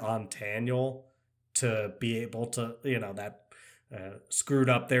cheated on Daniel to be able to that screwed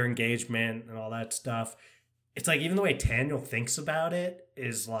up their engagement and all that stuff. It's like even the way Daniel thinks about it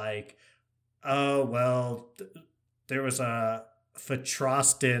is like, oh well, there was a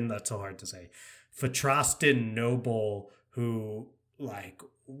Fatrostin. That's so hard to say. Fatrostin noble who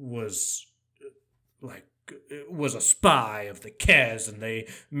was like was a spy of the Kez, and they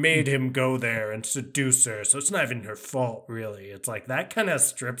made him go there and seduce her. So it's not even her fault, really. It's like that kind of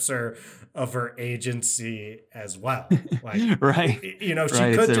strips her of her agency as well. Like, Right. she Right.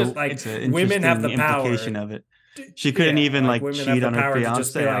 could just It's an women have interesting the implication power. of it. She couldn't Yeah, even like like women have cheat the on her power to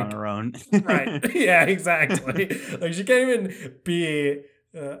just be fiance on like, her own. right. Yeah, exactly. Like she can't even be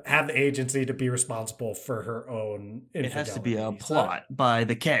have the agency to be responsible for her own It has to be a infidelity. So plot by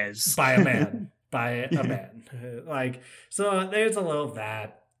the Kez. by a man, by a Yeah. man. Like so, there's a little of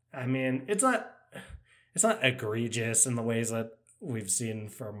that. I mean, it's not egregious in the ways that we've seen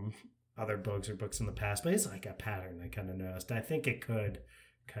from other books or books in the past, but it's like a pattern I kind of noticed. I think it could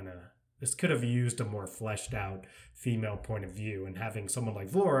kind of this could have used a more fleshed out female point of view, and having someone like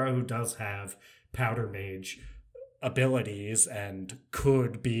Flora who does have powder mage abilities and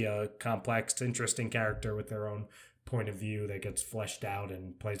could be a complex, interesting character with their own point of view that gets fleshed out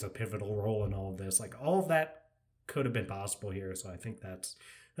and plays a pivotal role in all of this. Like all of that could have been possible here. So I think that's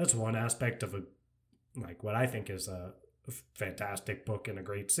one aspect of a like what I think is a fantastic book and a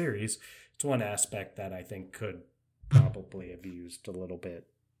great series. It's one aspect that I think could probably have used a little bit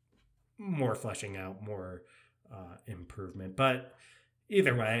more fleshing out, more improvement. But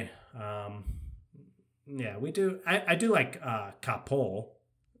either way, yeah, we do. I do like Kapol.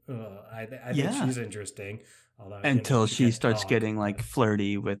 I think Yeah. she's interesting, although Until she she can't starts talk. getting like But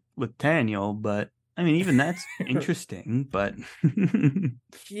flirty with Daniel, but I mean even that's interesting, but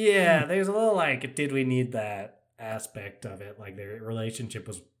yeah, there's a little like, did we need that aspect of it? Like their relationship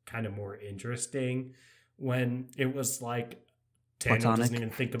was kind of more interesting when it was like Daniel doesn't platonic. even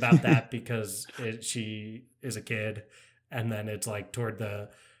think about that because she is a kid, and then it's like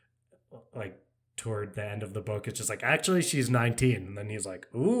like toward the end of the book, it's just like actually she's 19, and then he's like,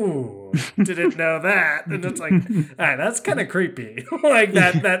 "Ooh, didn't know that," and it's like, all right, that's kind of creepy. Like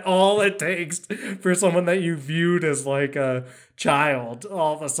that all it takes for someone that you viewed as like a child,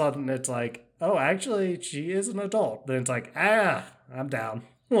 all of a sudden it's like, oh, actually she is an adult. Then it's like, I'm down.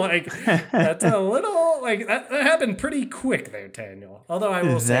 Like that's a little like that happened pretty quick there, Daniel. Although I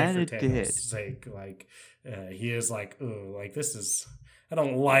will say, That for it Daniel's did. sake, like he is like, oh, like this is. I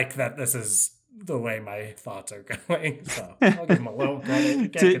don't like that this is the way my thoughts are going. So I'll give him a little credit. He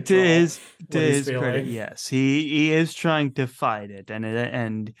can't to control to what he's his credit, feeling. yes, he is trying to fight it,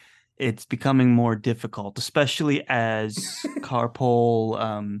 and it's becoming more difficult, especially as Carpole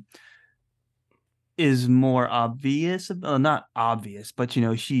is more obvious, not obvious, but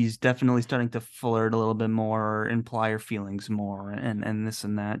she's definitely starting to flirt a little bit more, imply her feelings more, and this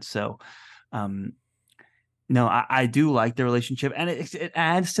and that. So, um, no, I do like the relationship, and it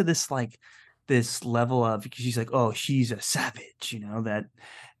adds to this like this level of because she's like, oh, she's a savage,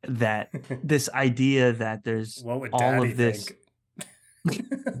 that this idea that there's What would all Daddy of this.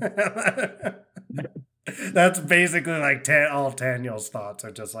 think? That's basically like all Daniel's thoughts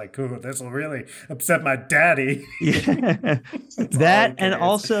are just like, "Ooh, this will really upset my daddy." Yeah, That's all he that and cares.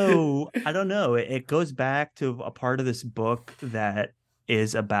 also I don't know. It goes back to a part of this book that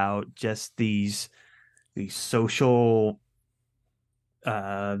is about just these social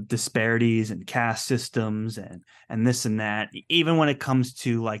disparities and caste systems and this and that, even when it comes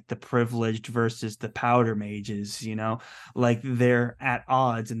to like the privileged versus the powder mages, like they're at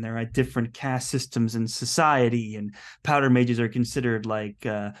odds and they're at different caste systems in society, and powder mages are considered like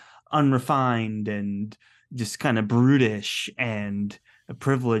unrefined and just kind of brutish, and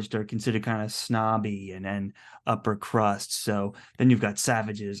privileged are considered kind of snobby and upper crust. So then you've got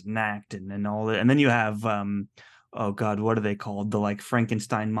savages and act and all that, and then you have oh god, what are they called? The like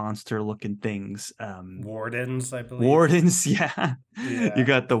Frankenstein monster looking things. Wardens, I believe. Wardens, yeah. You Yeah.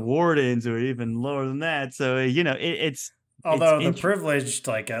 got the wardens who are even lower than that. So it's Although the privileged,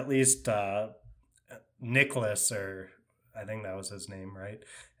 like at least Nicholas, or I think that was his name, right?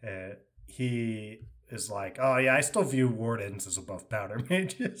 He is like, oh yeah, I still view wardens as above powder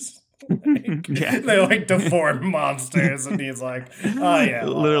mages. Like, yeah. they're like deformed monsters, and he's like, oh yeah,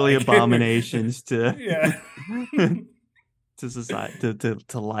 well, Literally like, abominations to yeah. to society,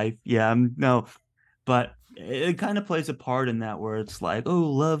 to life. Yeah, no, but it kind of plays a part in that, where it's like, oh,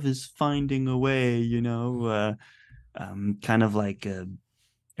 love is finding a way, kind of like it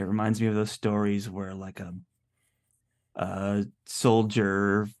reminds me of those stories where like a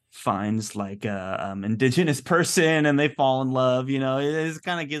soldier finds like a indigenous person and they fall in love. It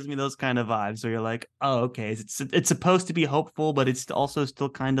kind of gives me those kind of vibes where you're like, oh, okay, it's supposed to be hopeful, but it's also still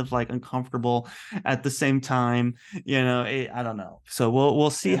kind of like uncomfortable at the same time. I don't know, so we'll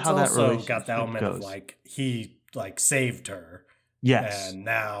see It's how that also got the relationship element of goes. like he like saved her, Yes. and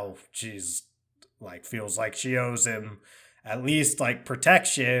now she's like feels like she owes him at least like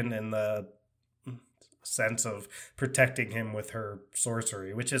protection in the sense of protecting him with her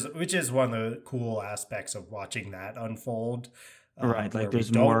sorcery, which is one of the cool aspects of watching that unfold. Right, like Where we there's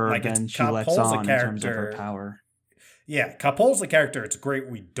don't more like it's than she lets Capol's a on in terms of her character. power. Yeah, Capol's the character. It's great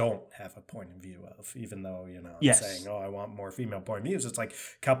we don't have a point of view of, even though, I'm saying, Yes. oh, I want more female point of views. It's like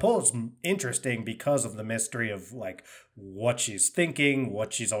Capol's interesting because of the mystery of like what she's thinking,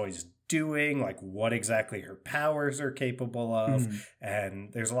 what she's always doing, like what exactly her powers are capable of. Mhm.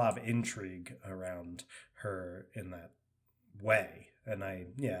 And there's a lot of intrigue around her in that way. And I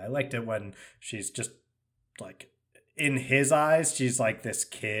liked it when she's just like, in his eyes, she's like this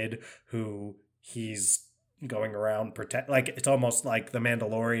kid who he's going around protect, like it's almost like the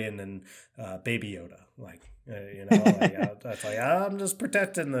Mandalorian and Baby Yoda, like like that's like, I'm just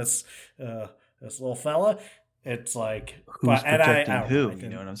protecting this little fella. It's like, Who's but and I protecting don't know, who? I You know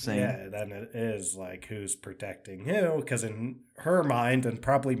think, what I'm saying? yeah, then it is like who's protecting who, because in her mind, and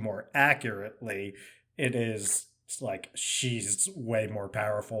probably more accurately, it is like she's way more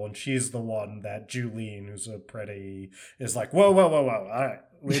powerful, and she's the one that Julene, who's a pretty, is like, whoa, whoa, whoa, whoa, all right,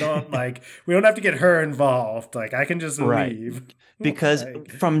 we don't have to get her involved, like I can just Right. leave. Because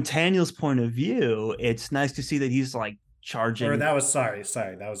Like, from Daniel's point of view, it's nice to see that he's like or charging. that was, sorry,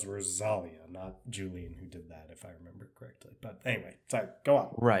 that was Rosalia, not Julene, who did that, if I remember correctly. But anyway, sorry, go on.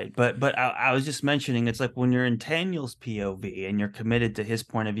 Right. But I was just mentioning, it's like when you're in Daniel's POV and you're committed to his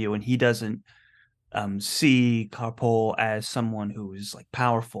point of view, and he doesn't see Carpol as someone who is like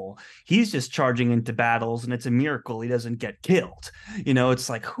powerful. He's just charging into battles, and it's a miracle he doesn't get killed. It's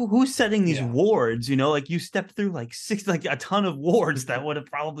like who's setting these Yeah. wards? Like you step through like like a ton of wards that would have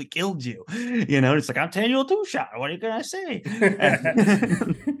probably killed you. It's like, I'm Daniel Two Shot. What are you gonna say?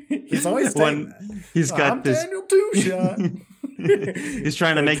 He's always saying When that. he's I'm got this. Daniel Two Shot. He's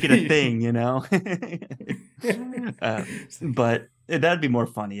trying to make it a thing. But that'd be more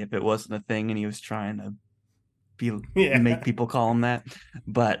funny if it wasn't a thing and he was trying to make Yeah. people call him that.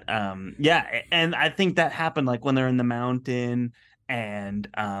 But yeah, and I think that happened like when they're in the mountain, and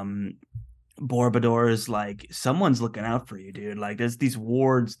Borobudur is like, someone's looking out for you, dude. Like there's these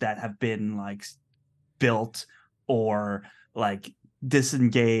wards that have been like built or like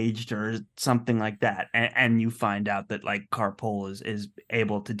disengaged or something like that, and you find out that like Carpol is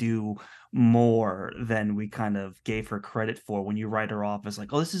able to do more than we kind of gave her credit for, when you write her off as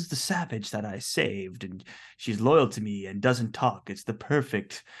like, oh, this is the savage that I saved and she's loyal to me and doesn't talk, it's the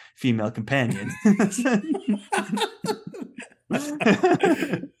perfect female companion.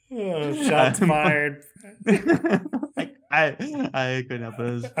 Oh, shots fired. I couldn't help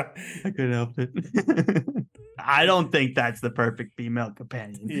it. I couldn't help it. I don't think that's the perfect female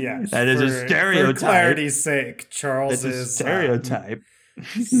companion. Yes, That is a for stereotype. clarity's sake, Charles That's a is stereotype.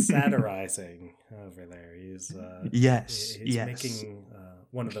 satirizing over there. Yes, He's yes, making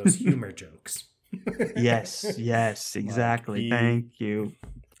one of those humor jokes. yes, Like exactly. Thank you.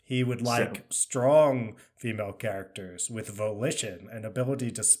 he would So, like strong female characters with volition and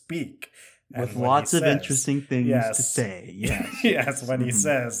ability to speak. with And when he lots of says, interesting things to yes, say. Yes, yes, yes. when he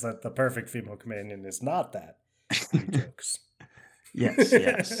says that the perfect female companion is not that, he jokes. Yes,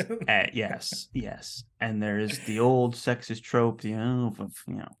 yes, yes, yes. And there's the old sexist trope, of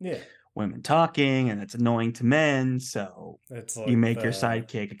Yeah, women talking, and it's annoying to men. So it's you like make your the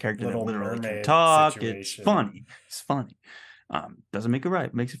sidekick a character that Little literally can Mermaid talk. It's situation. funny. It's funny. Doesn't make it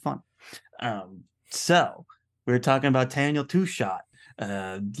right. Makes it fun. So we were talking about Daniel Two Shot.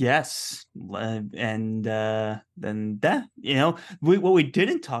 Yes, and then that what we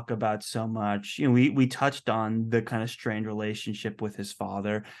didn't talk about so much. We touched on the kind of strained relationship with his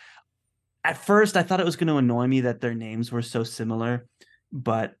father. At first, I thought it was going to annoy me that their names were so similar,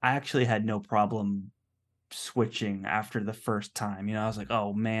 but I actually had no problem switching after the first time. I was like,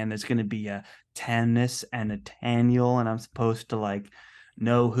 oh man, there's going to be a Tannis and a Daniel, and I'm supposed to like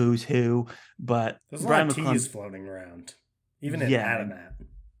know who's who. But There's a lot Brian of T's McClellan, floating around, even in yeah, Adamat.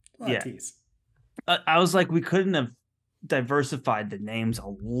 A lot of yeah. T's. I was like, we couldn't have diversified the names a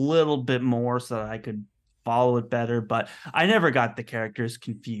little bit more so that I could follow it better. But I never got the characters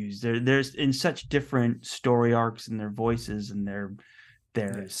confused. There's in such different story arcs and their voices and their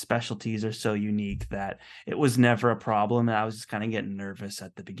Yeah. specialties are so unique that it was never a problem. I was just kind of getting nervous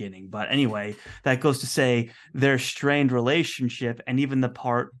at the beginning. But anyway, that goes to say their strained relationship and even the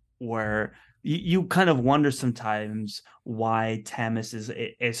part where you kind of wonder sometimes why Tamis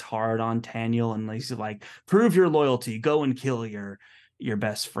is hard on Daniel and he's like, prove your loyalty, go and kill your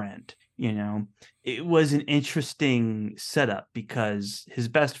best friend. It was an interesting setup because his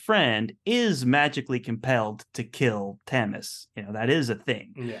best friend is magically compelled to kill Tamis. That is a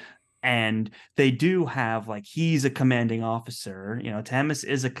thing. Yeah. And they do have like he's a commanding officer. Tamis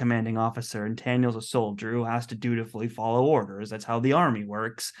is a commanding officer, and Daniel's a soldier who has to dutifully follow orders. That's how the army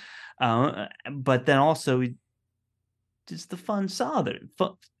works. But then also just the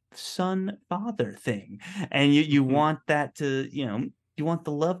son father thing, and you want that to you want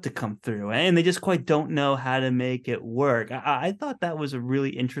the love to come through, and they just quite don't know how to make it work. I thought that was a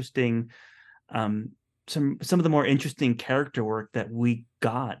really interesting um some of the more interesting character work that we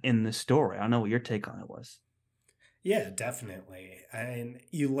got in the story. I don't know what your take on it was. Yeah, definitely. And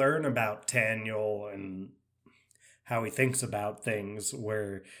you learn about Daniel and how he thinks about things,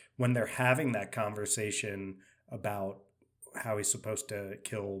 where when they're having that conversation about how he's supposed to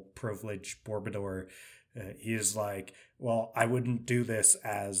kill privileged Borbador, he's like, well, I wouldn't do this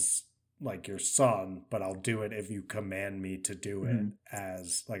as like your son, but I'll do it if you command me to do it Mhm.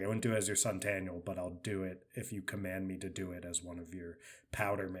 as like I wouldn't do it as your son Daniel, but I'll do it if you command me to do it as one of your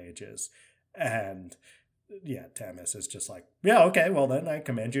powder mages. And yeah, Tamis is just like, yeah, okay, well then I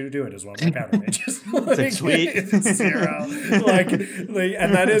command you to do it as one of my powder mages. It's like Like sweet. it's zero.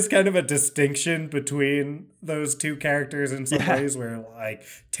 And that is kind of a distinction between those two characters in some Yeah. ways, where like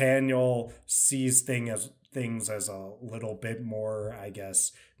Daniel sees things as a little bit more, I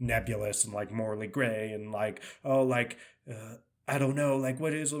guess, nebulous and like morally gray and like, oh, like I don't know, like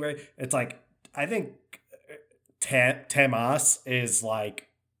what is right? It's like I think Temas is like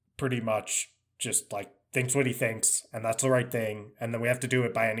pretty much just like thinks what he thinks, and that's the right thing, and then we have to do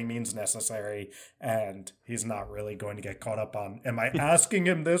it by any means necessary. And he's not really going to get caught up on, am I asking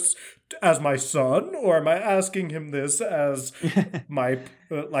him this as my son, or am I asking him this as my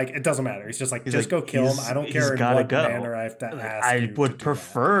like, it doesn't matter. He's just like, He's just like go kill him. I don't he's care in got to what go. manner I have to Like ask I you to would do that.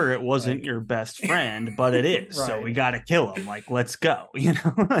 prefer it wasn't Like your best friend, but it is. So we right. got to kill him. Like let's go.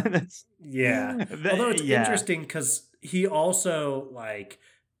 That's Yeah, although it's yeah. interesting because he also like,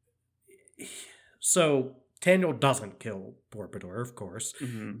 so Daniel doesn't kill Borbador, of course.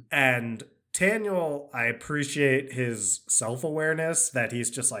 Mhm. And Daniel, I appreciate his self awareness that he's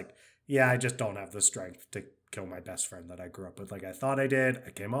just like, yeah, I just don't have the strength to kill my best friend that I grew up with. Like I thought I did. I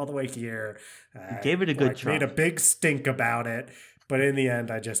came all the way here. I Gave it a good like made a try. big stink about it, but in the end,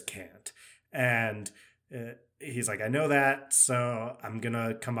 I just can't. And he's like, I know that, so I'm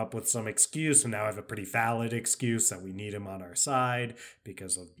gonna come up with some excuse. And now I have a pretty valid excuse that we need him on our side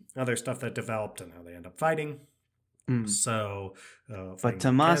because of other stuff that developed and how they end up fighting. Mm. So, But fighting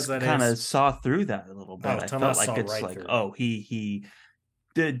Tomas Marquez, that kind of is. saw through that a little bit. Oh, I felt Tomas like saw it's right like, through it. oh, he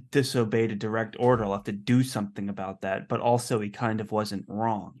did disobey a direct order. I'll have to do something about that. But also, he kind of wasn't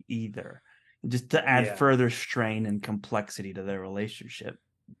wrong either. Just to add Yeah. further strain and complexity to their relationship.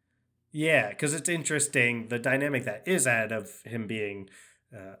 Yeah, because it's interesting the dynamic that is added of him being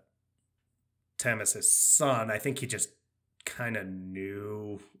uh, Tamas's son. I think he just kind of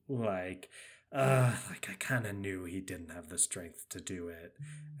knew, like I kind of knew he didn't have the strength to do it,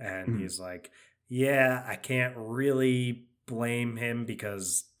 and Mm. he's like, yeah, I can't really blame him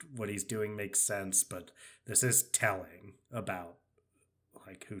because what he's doing makes sense, but this is telling about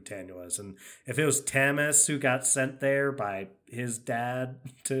like who Daniel is. And if it was Tamis who got sent there by his dad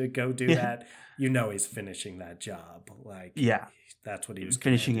to go do Yeah. that, you know he's finishing that job. Like Yeah. That's what he was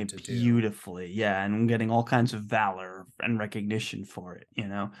finishing commanded it to do. beautifully. Yeah, and getting all kinds of valor and recognition for it,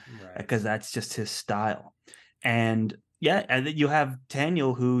 Right. because that's just his style. And yeah, and then you have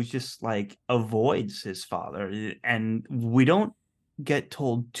Daniel who just like avoids his father, and we don't get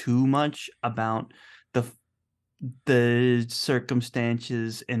told too much about the the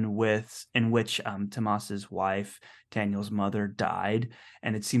circumstances in which Tomas's wife, Daniel's mother, died,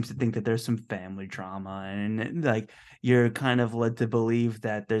 and it seems to think that there's some family drama, and like you're kind of led to believe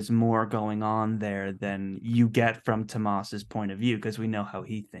that there's more going on there than you get from Tomas's point of view, because we know how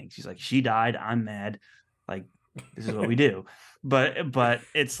he thinks. He's like, she died, I'm mad, like this is what we do. But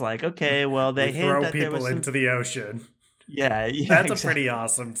it's like, okay, well, We they hint throw that there people was some. into the ocean. Yeah, yeah, That's a pretty exactly.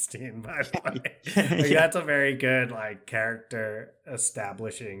 awesome scene, by the way. Yeah, Like yeah. that's a very good like character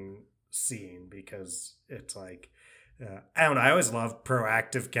establishing scene because it's like I don't know. I always love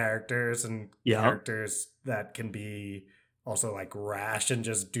proactive characters and Yeah. characters that can be also like rash and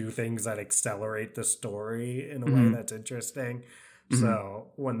just do things that accelerate the story in a way Hmm. that's interesting. Hmm. So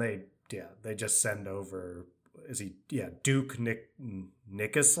when they just send over is he Duke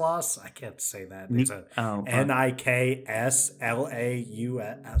Nikislaus? I can't say that. It's Nick, a oh, Nikslaus. I don't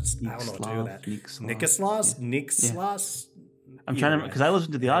know what to do with that. Nick Slav. Yeah, Nikislaus? yeah. Nikislaus? I'm trying Either to, way. because I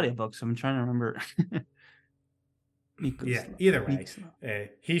listened to the Uh, audiobook, so I'm trying to remember. Nick yeah, Slav. either Nick way. Slav.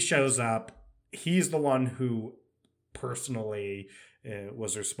 He shows up. He's the one who personally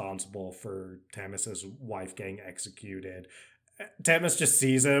was responsible for Tamas's wife getting executed. Tamas just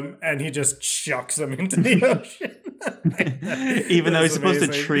sees him and he just chucks him into the ocean. Even though That's he's supposed to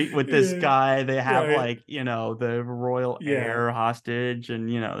amazing. treat with this Yeah, guy, they have right. like, the royal Yeah. heir hostage, and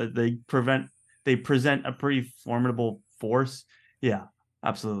they present a pretty formidable force. Yeah,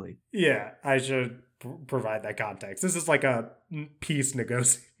 absolutely. Yeah, I should provide that context. This is like a peace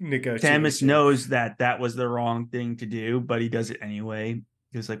Samus negotiation. knows that that was the wrong thing to do, but he does it anyway.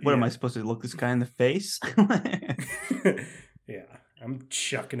 He's like, "What am I Yeah. supposed to look this guy in the face?" Yeah, I'm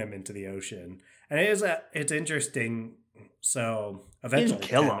chucking him into the ocean. And it's interesting. So He didn't eventually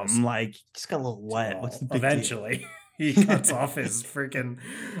kill him. Tamas, Like, just got a little wet. What's well, the big deal? eventually he cuts off his freaking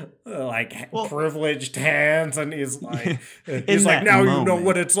like Well, privileged hands and he's in like, that now you know what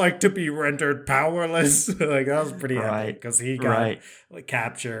moment, it's like to be rendered powerless. Like that was pretty epic right, because he got right, like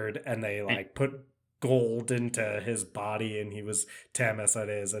captured and they and, like put gold into his body and he was Tamas that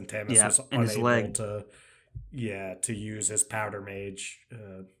is and Tamas yeah, was and his unable leg. to use his powder mage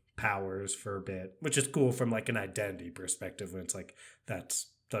powers for a bit, which is cool from like an identity perspective when it's like that's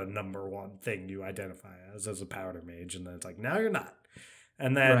the number one thing you identify as a powder mage, and then it's like now you're not.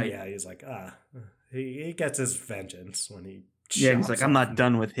 And then Right. yeah, he's like he gets his vengeance when he Yeah, he's like, chops I'm off not Nick.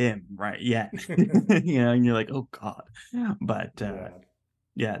 done with him, right? Yet. And you're like, oh God. But Yeah,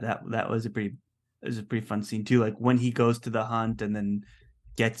 yeah, that was a pretty fun scene too. Like when he goes to the hunt and then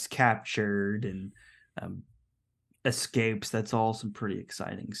gets captured and um, escapes. That's all some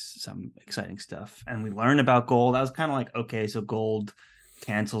exciting stuff. And we learn about gold. I was kind of like, okay, so gold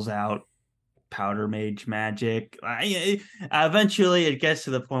cancels out powder mage magic. Eventually, it gets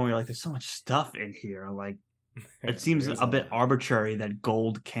to the point where you're like, there's so much stuff in here. Like, it seems there's a a bit lot. arbitrary that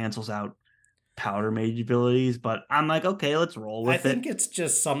gold cancels out powder mage abilities, but I'm like, okay, let's roll I with it. think it's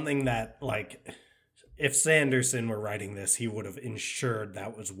just something that like if Sanderson were writing this, he would have ensured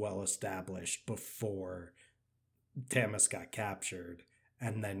that was well established before Tamas got captured.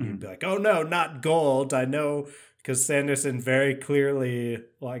 And then you'd be Mm. like, oh no, not gold. I know because Sanderson very clearly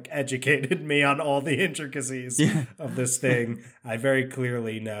like educated me on all the intricacies Yeah. of this thing. I very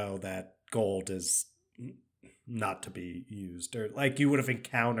clearly know that gold is not to be used. Or like you would have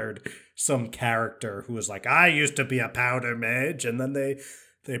encountered some character who was like, I used to be a powder mage, and then they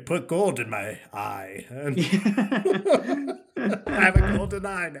put gold in my eye. And I have a golden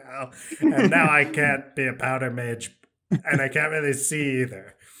eye now. And now I can't be a powder mage and I can't really see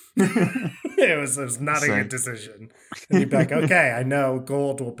either. It was not a good So, decision. And you'd be like, okay, I know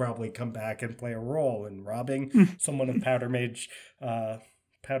gold will probably come back and play a role in robbing someone of powder mage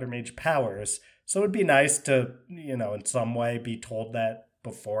powers. So it'd be nice to, in some way be told that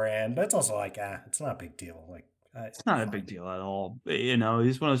beforehand. But it's also like, it's not a big deal. Like, it's not a big fine. deal at all.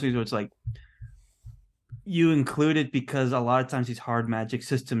 It's one of those things where it's like you include it because a lot of times these hard magic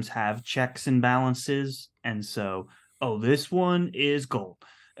systems have checks and balances. And so, oh, this one is gold.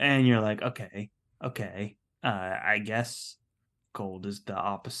 And you're like, okay, okay. I guess gold is the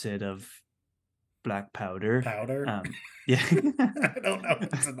opposite of black powder. Powder? Yeah. I don't know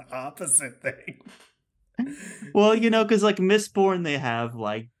if it's an opposite thing. Well, because like Mistborn, they have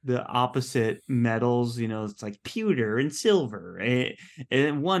like the opposite metals. It's like pewter and silver,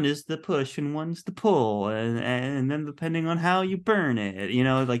 and one is the push and one's the pull, and then depending on how you burn it,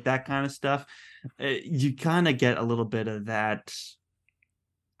 like that kind of stuff. You kind of get a little bit of that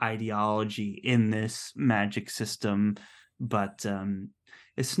ideology in this magic system, but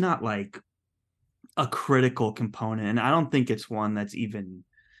it's not like a critical component, and I don't think it's one that's even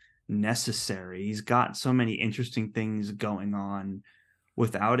necessary. He's got so many interesting things going on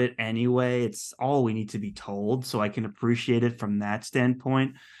without it anyway. It's all we need to be told, so I can appreciate it from that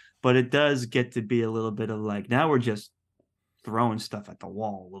standpoint. But it does get to be a little bit of like, now we're just throwing stuff at the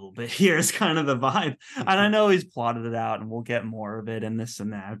wall a little bit here is kind of the vibe. And I know he's plotted it out and we'll get more of it and this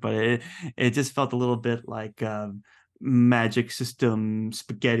and that, but it just felt a little bit like magic system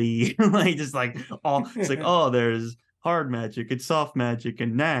spaghetti. Like just like all it's like, oh, there's hard magic and soft magic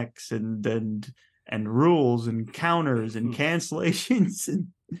and knacks and rules and counters and cancellations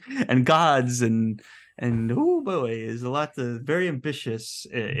and gods and oh boy, is a lot to very ambitious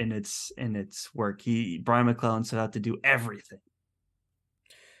in its work. Brian McClellan set out to do everything.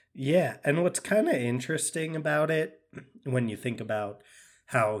 Yeah, and what's kind of interesting about it when you think about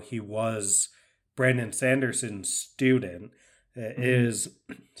how he was Brandon Sanderson's student is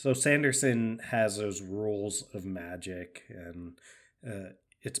so Sanderson has those rules of magic, and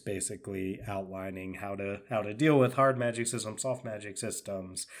it's basically outlining how to deal with hard magic systems, soft magic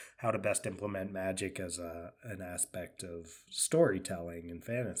systems, how to best implement magic as an aspect of storytelling and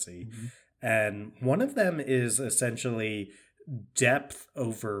fantasy. Mm-hmm. And one of them is essentially depth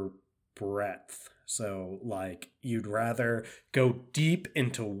over breadth. So, like, you'd rather go deep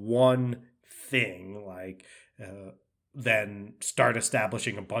into one thing, like, than start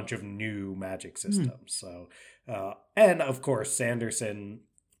establishing a bunch of new magic systems. So, and of course, Sanderson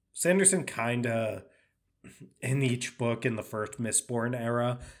kind of, in each book in the first Mistborn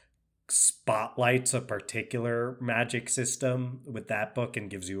era, spotlights a particular magic system with that book and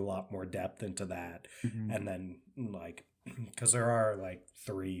gives you a lot more depth into that. Mm-hmm. And then, like, because there are like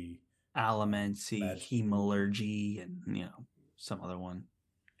three Allomancy, hemalurgy, and some other one.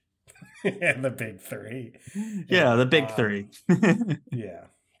 and the big three. Yeah, the big three. Yeah.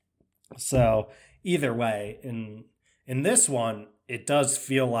 So either way, in this one, it does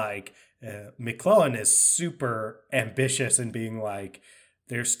feel like McClellan is super ambitious in being like,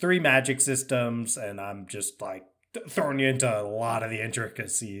 there's three magic systems, and I'm just like throwing you into a lot of the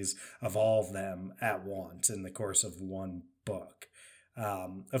intricacies of all of them at once in the course of one book.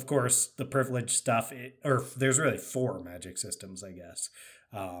 Of course, the privileged stuff, or there's really four magic systems, I guess.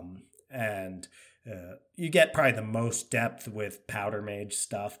 And you get probably the most depth with powder mage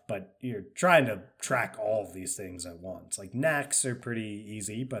stuff, but you're trying to track all of these things at once. Like knacks are pretty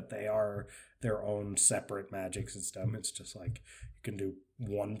easy, but they are their own separate magic system. It's just like you can do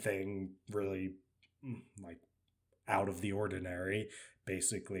one thing really like out of the ordinary,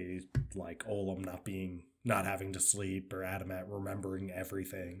 basically like Olam not having to sleep, or Adamat remembering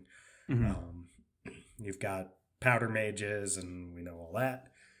everything. Mm-hmm. You've got powder mages, and we know all that.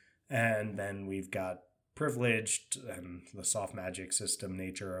 And then we've got privileged, and the soft magic system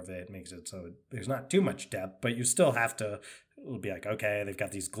nature of it makes it so there's not too much depth, but you still have to be like, okay, they've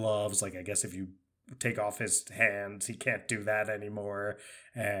got these gloves. Like, I guess if you take off his hands, he can't do that anymore.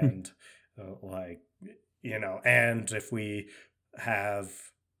 And and if we have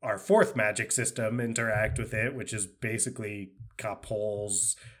our fourth magic system interact with it, which is basically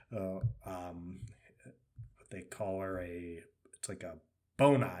Kapol's, what they call her it's like a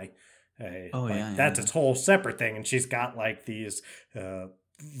bone-eye. That's its whole separate thing, and she's got like these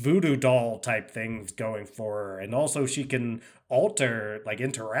voodoo doll type things going for her, and also she can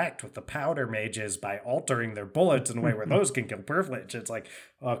interact with the powder mages by altering their bullets in a way where those can kill privilege. It's like,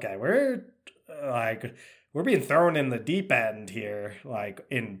 okay, we're being thrown in the deep end here, like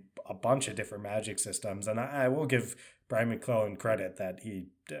in a bunch of different magic systems. And I will give Brian McClellan credit that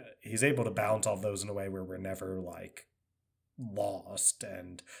he's able to balance all those in a way where we're never like lost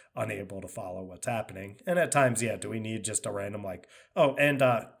and unable to follow what's happening. And at times, yeah, do we need just a random like, oh, and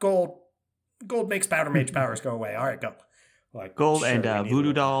gold makes powder mage powers go away. All right, go. Like gold, sure, and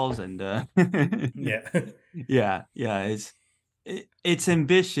voodoo dolls and yeah. Yeah, it's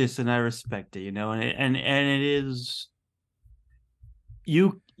ambitious, and I respect it, and it is,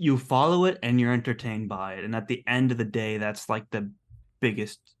 you follow it and you're entertained by it, and at the end of the day, that's like the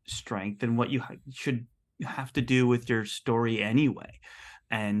biggest strength and what you should have to do with your story anyway.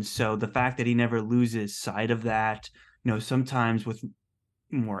 And so the fact that he never loses sight of that, sometimes with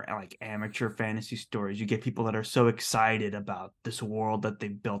more like amateur fantasy stories. You get people that are so excited about this world that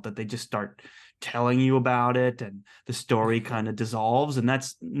they've built that they just start telling you about it, and the story kind of dissolves. And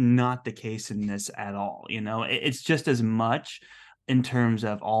that's not the case in this at all. It's just as much in terms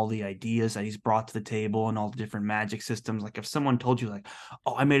of all the ideas that he's brought to the table and all the different magic systems. Like if someone told you like,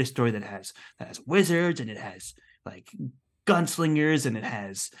 oh, I made a story that has wizards and it has like gunslingers and it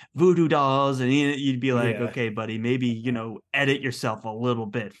has voodoo dolls, and you'd be like, Yeah. okay buddy, maybe edit yourself a little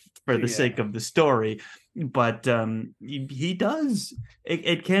bit for the sake Yeah. of the story. But he does,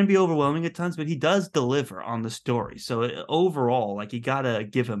 it can be overwhelming at times, but he does deliver on the story. So overall, like, you gotta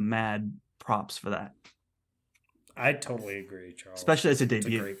give him mad props for that, I totally agree, Charles. especially as a It's a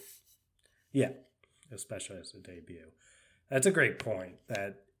debut. great, yeah, especially as a debut. That's a great point.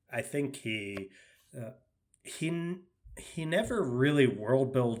 That I think uh, he he never really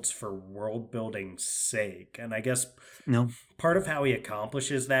world builds for world building's sake, and I guess No. part of how he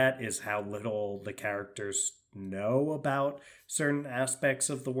accomplishes that is how little the characters know about certain aspects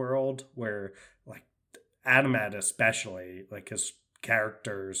of the world. Where like Adamat, especially, like his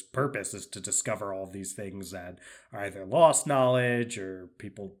character's purpose is to discover all these things that are either lost knowledge or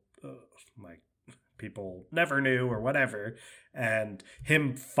like people never knew or whatever. And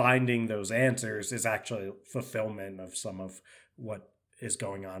him finding those answers is actually fulfillment of some of what is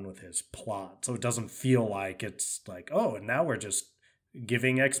going on with his plot. So it doesn't feel like it's like, oh, and now we're just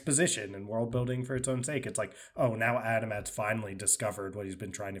giving exposition and world building for its own sake. It's like, oh, now Adamat's finally discovered what he's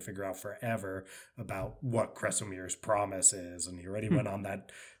been trying to figure out forever about what Kresumir's promise is. And he already went on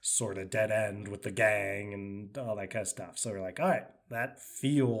that sort of dead end with the gang and all that kind of stuff. So we're like, all right, that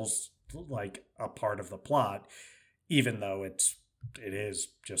feels like a part of the plot, even though it is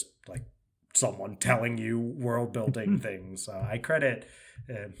just like someone telling you world building things. So I credit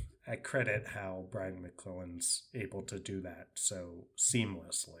how Brian McClellan's able to do that so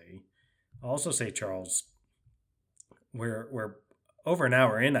seamlessly. I'll also say, Charles, we're over an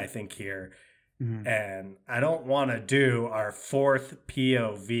hour in, I think, here, Mhm. and I don't want to do our fourth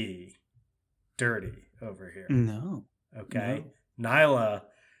POV dirty over here. No. Okay, No. Nyla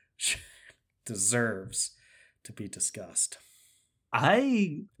deserves to be discussed.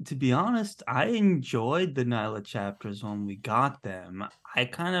 To be honest, I enjoyed the Nyla chapters when we got them. I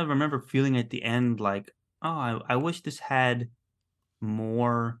kind of remember feeling at the end like, oh, I wish this had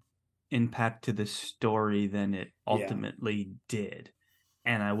more impact to the story than it Yeah. ultimately did.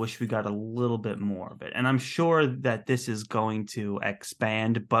 And I wish we got a little bit more of it. And I'm sure that this is going to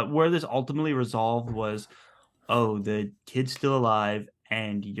expand, but where this ultimately resolved was, oh, the kid's still alive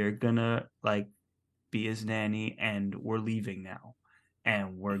and you're gonna like be his nanny, and we're leaving now.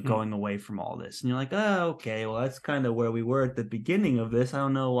 And we're Hmm. going away from all this. And you're like, oh, okay, well, that's kind of where we were at the beginning of this. I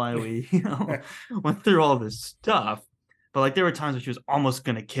don't know why we, went through all this stuff. But like, there were times when she was almost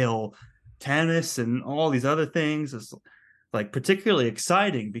gonna kill Tanis and all these other things. It's like particularly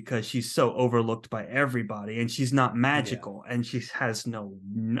exciting because she's so overlooked by everybody, and she's not Yeah. magical, and she has no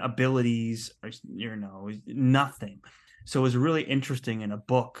abilities, or nothing. So it was really interesting in a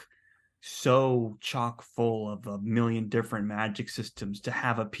book so chock full of a million different magic systems to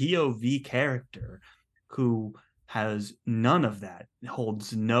have a POV character who has none of that,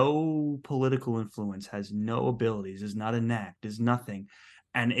 holds no political influence, has no abilities, is not an act, is nothing,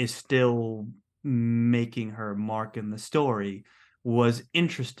 and is still making her mark in the story, was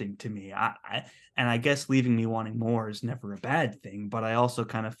interesting to me. And I guess leaving me wanting more is never a bad thing, but I also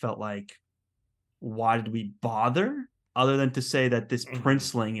kind of felt like, why did we bother, other than to say that this Hmm.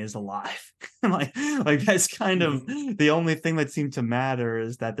 princeling is alive? like that's kind of the only thing that seemed to matter,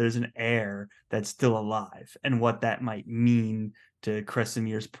 is that there's an heir that's still alive, and what that might mean to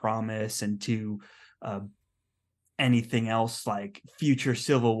Kresemir's promise, and to uh, anything else like future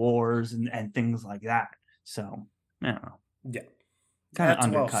civil wars and things like that. So I don't know, Yeah. kind of That's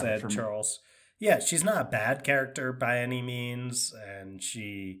well undercut it said, for me. Charles. Yeah, she's not a bad character by any means, and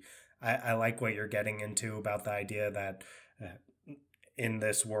I like what you're getting into about the idea that in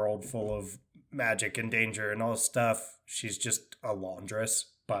this world full of magic and danger and all this stuff, she's just a laundress.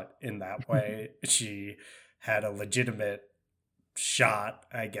 But in that way, she had a legitimate shot,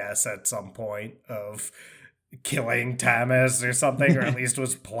 I guess, at some point of killing Tamas or something, or at least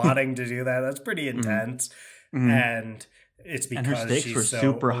was plotting to do that. That's pretty Mhm. intense. Mhm. And it's And her because stakes were she's so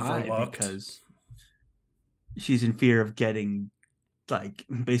super high overlooked. because she's in fear of getting like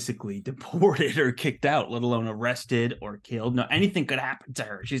basically deported or kicked out, let alone arrested or killed. No, anything could happen to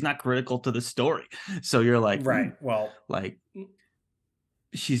her. She's not critical to the story. So you're like, Right. Well, like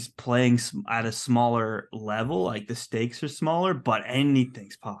she's playing at a smaller level, like the stakes are smaller, but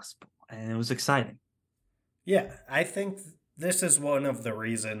anything's possible. And it was exciting. yeah, I think this is one of the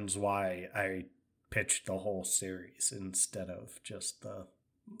reasons why I pitched the whole series instead of just the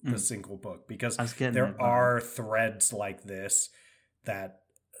Mm, single book, because I was getting there that vibe. are threads like this that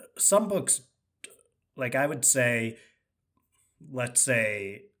some books, like I would say, let's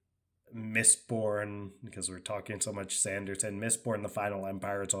say Mistborn, because we're talking so much Sanderson, Mistborn, The Final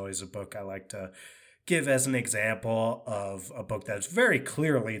Empire is always a book I like to give as an example of a book that's very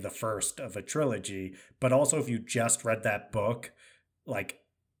clearly the first of a trilogy, but also if you just read that book, like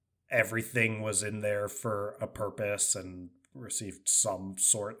everything was in there for a purpose and received some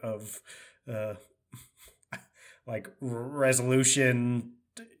sort of uh, like resolution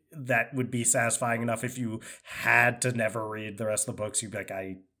that would be satisfying enough. If you had to never read the rest of the books, you'd be like,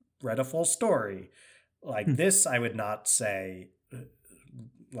 I read a full story. Like this, I would not say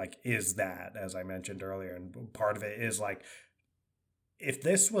like is that, as I mentioned earlier, and part of it is like if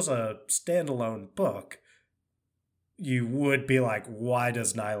this was a standalone book, you would be like, why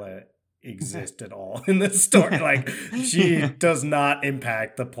does Nyla exist at all in this story? Like she does not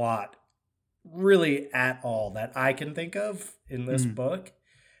impact the plot really at all that I can think of in this Mm. book.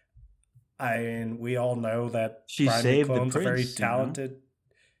 I mean, we all know that She Brian saved the McClellan's a very prince, you know? talented.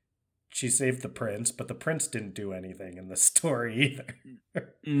 She saved the prince, but the prince didn't do anything in the story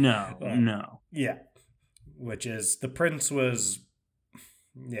either. No, Like, no. yeah, which is the prince was,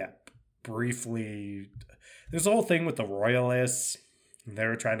 yeah, briefly. There's a whole thing with the royalists. They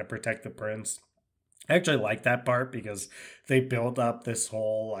were trying to protect the prince. I actually like that part because they build up this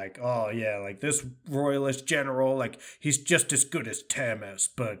whole like, oh yeah, like this royalist general, like he's just as good as Tamas,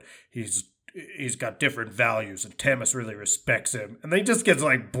 but he's got different values, and Tamas really respects him, and they just gets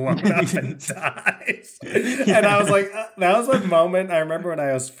like blown up and dies. And I was Yeah. like, that was a moment I remember when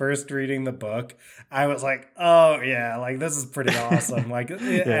I was first reading the book. I was like, oh yeah, like this is pretty awesome. Like, Yeah,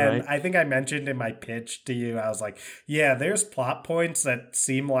 and right. I think I mentioned in my pitch to you, I was like, yeah, there's plot points that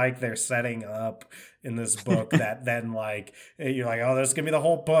seem like they're setting up in this book that then like you're like, oh, there's gonna be the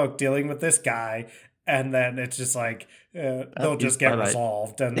whole book dealing with this guy, and then it's just like Oh, they'll just bye get bye.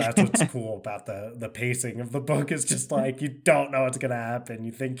 resolved, and that's what's cool about the pacing of the book. Is just like you don't know what's gonna happen.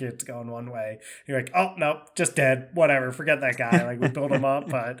 You think it's going one way, you're like, oh nope, just dead. Whatever, forget that guy. Like we built him up,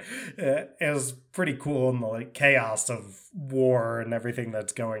 but it was pretty cool in the like chaos of war and everything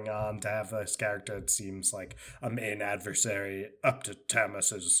that's going on to have this character that seems like a main adversary up to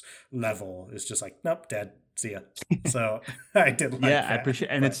Tamas's level is just like, nope, dead. See ya. So I did Yeah, like I that, appreciate,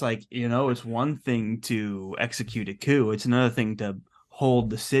 and it's but like, it's one thing to execute a coup, it's another thing to hold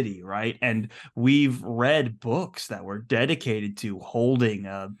the city, right? And we've read books that were dedicated to holding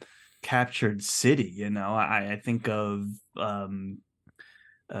a captured city, I think of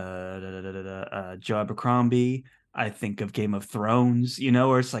Joe Abercrombie. I think of Game of Thrones,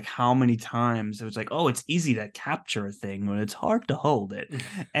 where it's like how many times it was like, oh, it's easy to capture a thing when it's hard to hold it. yeah,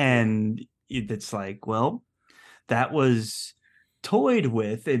 And it's like, well, that was toyed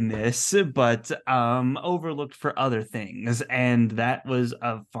with in this, but overlooked for other things. And that was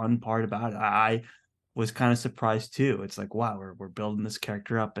a fun part about it. I was kind of surprised too. It's like, wow, we're building this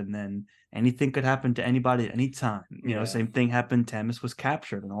character up, and then anything could happen to anybody at any time. yeah, Same thing happened. Tamis was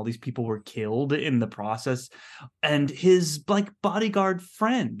captured, and all these people were killed in the process. And his like bodyguard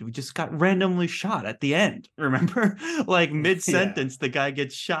friend, we just got randomly shot at the end. Remember, like mid yeah, sentence, the guy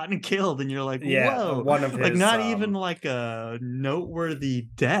gets shot and killed, and you're like, yeah. whoa, One of like his not even like a noteworthy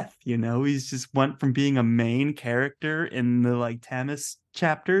death. He's just went from being a main character in the like Tamis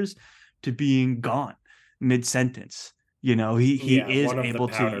chapters to being gone mid sentence. He yeah, is one of the able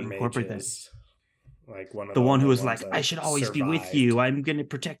to powder incorporate that. mages, like one of The the one who only was ones like, I that should always be with survived. you. I'm gonna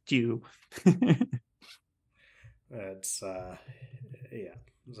protect you. It's yeah.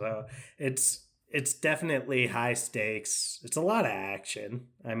 So it's definitely high stakes. It's a lot of action.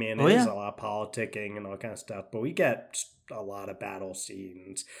 I mean, Oh it is yeah. a lot of politicking and all kind of stuff, but we get a lot of battle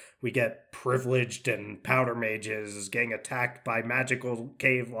scenes. We get privileged and powder mages getting attacked by magical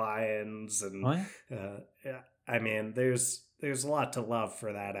cave lions, Oh and yeah. yeah, I mean, there's a lot to love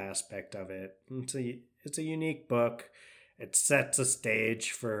for that aspect of it. It's a unique book. It sets a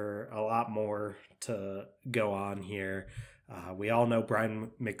stage for a lot more to go on here. We all know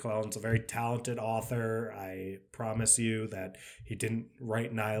Brian McClellan's a very talented author. I promise you that he didn't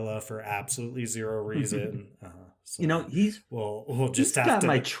write Nyla for absolutely zero reason. So He's we'll just he's have got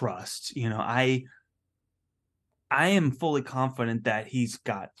my to. trust. I am fully confident that he's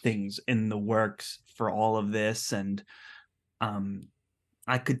got things in the works for all of this, and um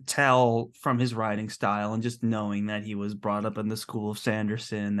I could tell from his writing style and just knowing that he was brought up in the school of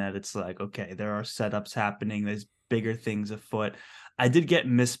Sanderson that it's like, okay, there are setups happening, there's bigger things afoot. I did get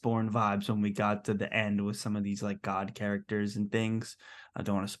Mistborn vibes when we got to the end with some of these like god characters and things. I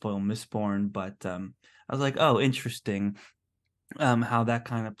don't want to spoil Mistborn, but I was like, oh, interesting how that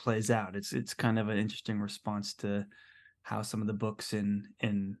kind of plays out. It's kind of an interesting response to how some of the books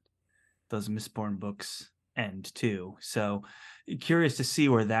in those Mistborn books end too. So curious to see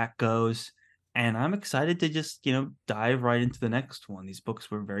where that goes. And I'm excited to just, dive right into the next one. These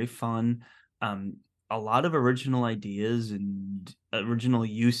books were very fun. Um, a lot of original ideas and original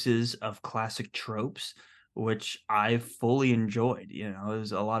uses of classic tropes, which I fully enjoyed.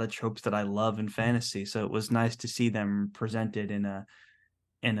 There's a lot of tropes that I love in fantasy. So it was nice to see them presented in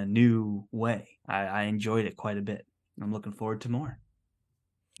a new way. I enjoyed it quite a bit. I'm looking forward to more.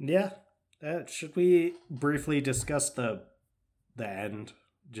 Yeah. Should we briefly discuss the end?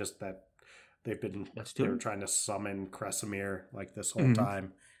 Just that Let's they do were it. trying to summon Kresimir like this whole Mhm.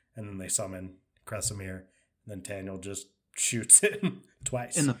 time, and then they summon Kresimir, and then Daniel just shoots him In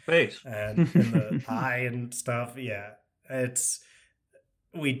twice, the face. and in the eye and stuff. Yeah, it's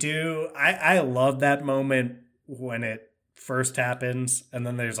we do. I love that moment when it first happens, and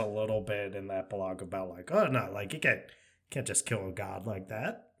then there's a little bit in that blog about like, oh no, like you can't just kill a god like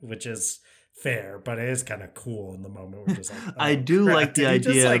that, which is fair, but it is kind of cool in the moment. We're just like, I oh do crap, like the did he just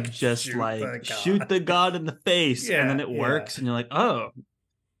idea of like just shoot like the shoot god? the god in the face and then Yeah, it yeah, works and you're like, oh,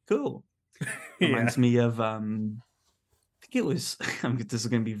 cool. yeah. Reminds me of I think it was this is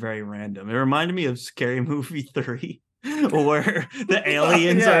gonna be very random. It reminded me of Scary Movie 3, where the Oh,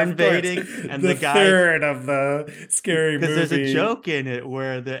 aliens are yeah, of course. invading and the The guy, third of the scary because there's a movie. joke in it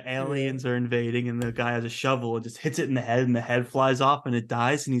where the Yeah. aliens are invading and the guy has a shovel and just hits it in the head and the head flies off and it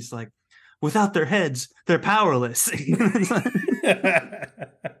dies and he's like, without their heads, they're powerless.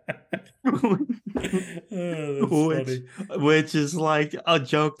 Oh, that's which funny. which is like a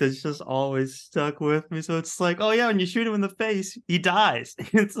joke that's just always stuck with me. So it's like, oh yeah, when you shoot him in the face, he dies.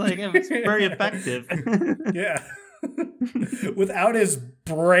 It's like it's very effective. Yeah. Without his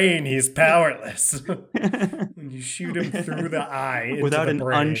brain, he's powerless. When you shoot him through the eye into Without the an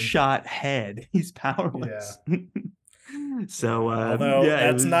brain. unshot head, he's Yeah. powerless. So Yeah. Although yeah,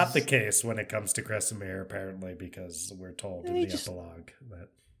 it that's not the was case when it comes to Kresimir, apparently, because we're told in he the just epilogue that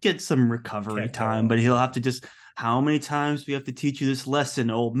get some recovery can't kill time, but him. he'll have to just how many times do we have to teach you this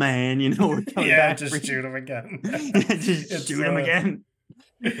lesson, old man? We're coming Yeah, back for just you. shoot him again. Just It's shoot him again.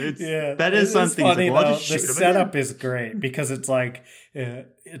 yeah, That is it's something. He's like, funny well, I'll though. just The shoot him again. setup is great because it's like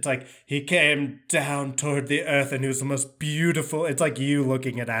he came down toward the earth and he was the most beautiful. It's like you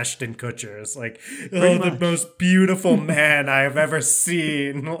looking at Ashton Kutcher. It's like, Pretty oh, the much. most beautiful man I have ever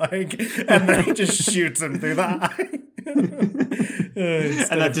seen. Like, and then he just shoots him through the eye. And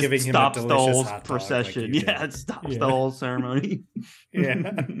Instead that of just giving him a stops the delicious whole hot dog like procession. you Yeah, did. it stops the Yeah. whole ceremony.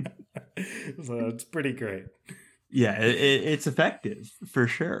 Yeah. So it's pretty great. Yeah, it's effective for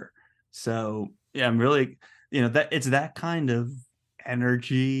sure. So yeah, I'm really, that it's that kind of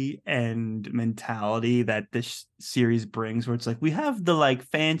energy and mentality that this series brings, where it's like we have the like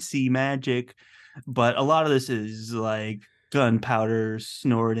fancy magic, but a lot of this is like gunpowder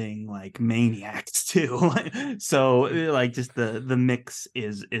snorting like maniacs too. So like just the mix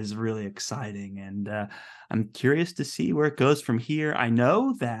is really exciting, and I'm curious to see where it goes from here. I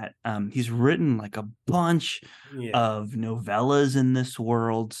know that he's written like a bunch Yeah. of novellas in this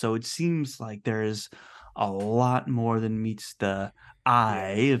world, so it seems like there's a lot more than meets the Yeah.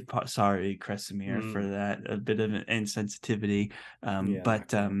 eye. Sorry, Kresimir, for Mm. that a bit of an insensitivity. Um, Yeah, not but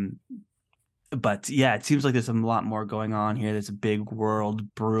great. um, but yeah, it seems like there's a lot more going on here. There's a big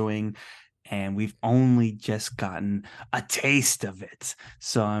world brewing, and we've only just gotten a taste of it.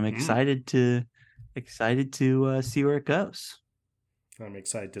 So I'm Mm. excited to see where it goes. I'm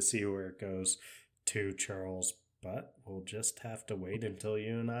excited to see where it goes to, Charles, but we'll just have to wait until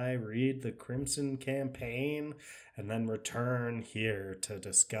you and I read the Crimson campaign and then return here to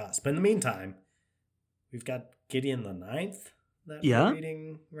discuss. But in the meantime, we've got Gideon the Ninth that we're Yeah,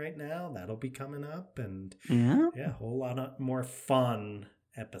 reading right now. That'll be coming up, and yeah. yeah, a whole lot of more fun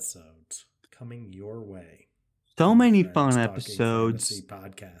episodes coming your way So from the many Friends fun Talking Fantasy episodes.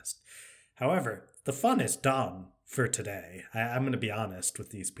 podcast. However, the fun is done for today. I'm going to be honest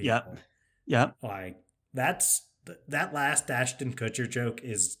with these Yep, people. yep. Like that last Ashton Kutcher joke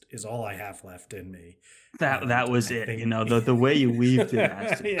is all I have left in me, That and was I it. think The way you weaved in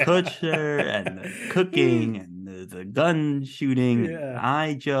Ashton yeah, Kutcher and the cooking and the gun shooting and the yeah.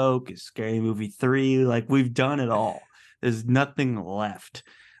 eye joke, Scary Movie 3. Like we've done it all. There's nothing left.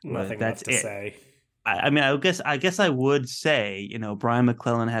 But Nothing that's left to it. say. I mean, I guess I would say, Brian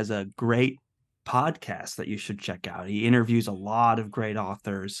McClellan has a great podcast that you should check out. He interviews a lot of great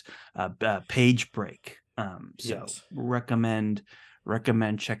authors, Page Break. So Yes. recommend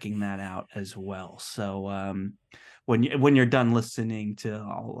checking that out as well. So when you're done listening to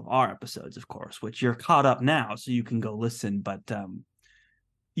all of our episodes, of course, which you're caught up now, so you can go listen. But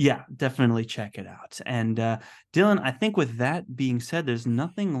yeah, definitely check it out. And Dylan, I think with that being said, there's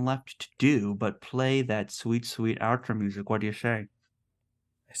nothing left to do but play that sweet, sweet outro music. What do you say?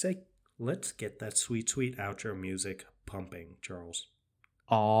 I say, let's get that sweet, sweet outro music pumping, Charles.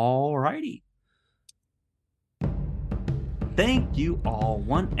 All righty. Thank you all,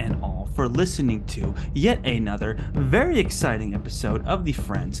 one and all, for listening to yet another very exciting episode of the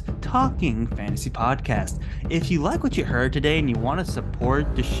Friends Talking Fantasy Podcast. If you like what you heard today and you want to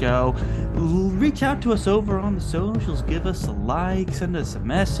support the show, reach out to us over on the socials. Give us a like, send us a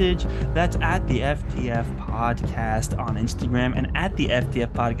message. That's at the FTF Podcast on Instagram and at the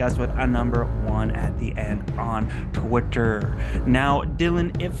FTF Podcast with a number 1 at the end on Twitter. Now,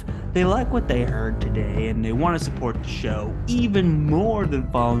 Dylan, if they like what they heard today and they want to support the show even more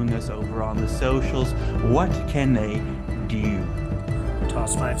than following us over on the socials, what can they do?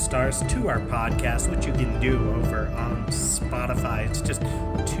 Toss 5 stars to our podcast, which you can do over on Spotify. It's just 2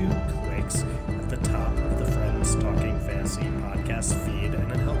 clicks at the top of the Friends Talking Fantasy podcast feed,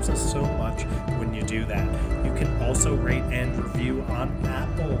 and it helps us so much when you do that. You can also rate and review on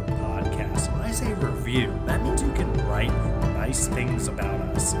Apple Podcasts. When I say review, that means you can write nice things about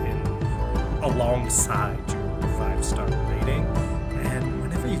us alongside your 5-star rating. And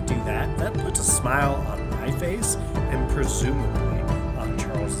whenever you do that, that puts a smile on my face and presumably on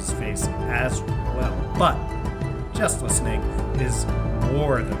Charles's face as well. But just listening is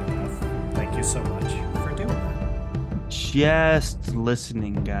more than enough. Thank you so much for doing that. Just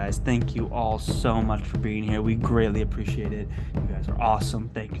listening, guys. Thank you all so much for being here. We greatly appreciate it. You guys are awesome.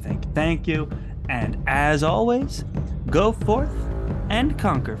 Thank you, thank you, thank you. And as always, go forth and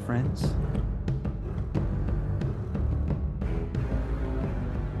conquer, friends.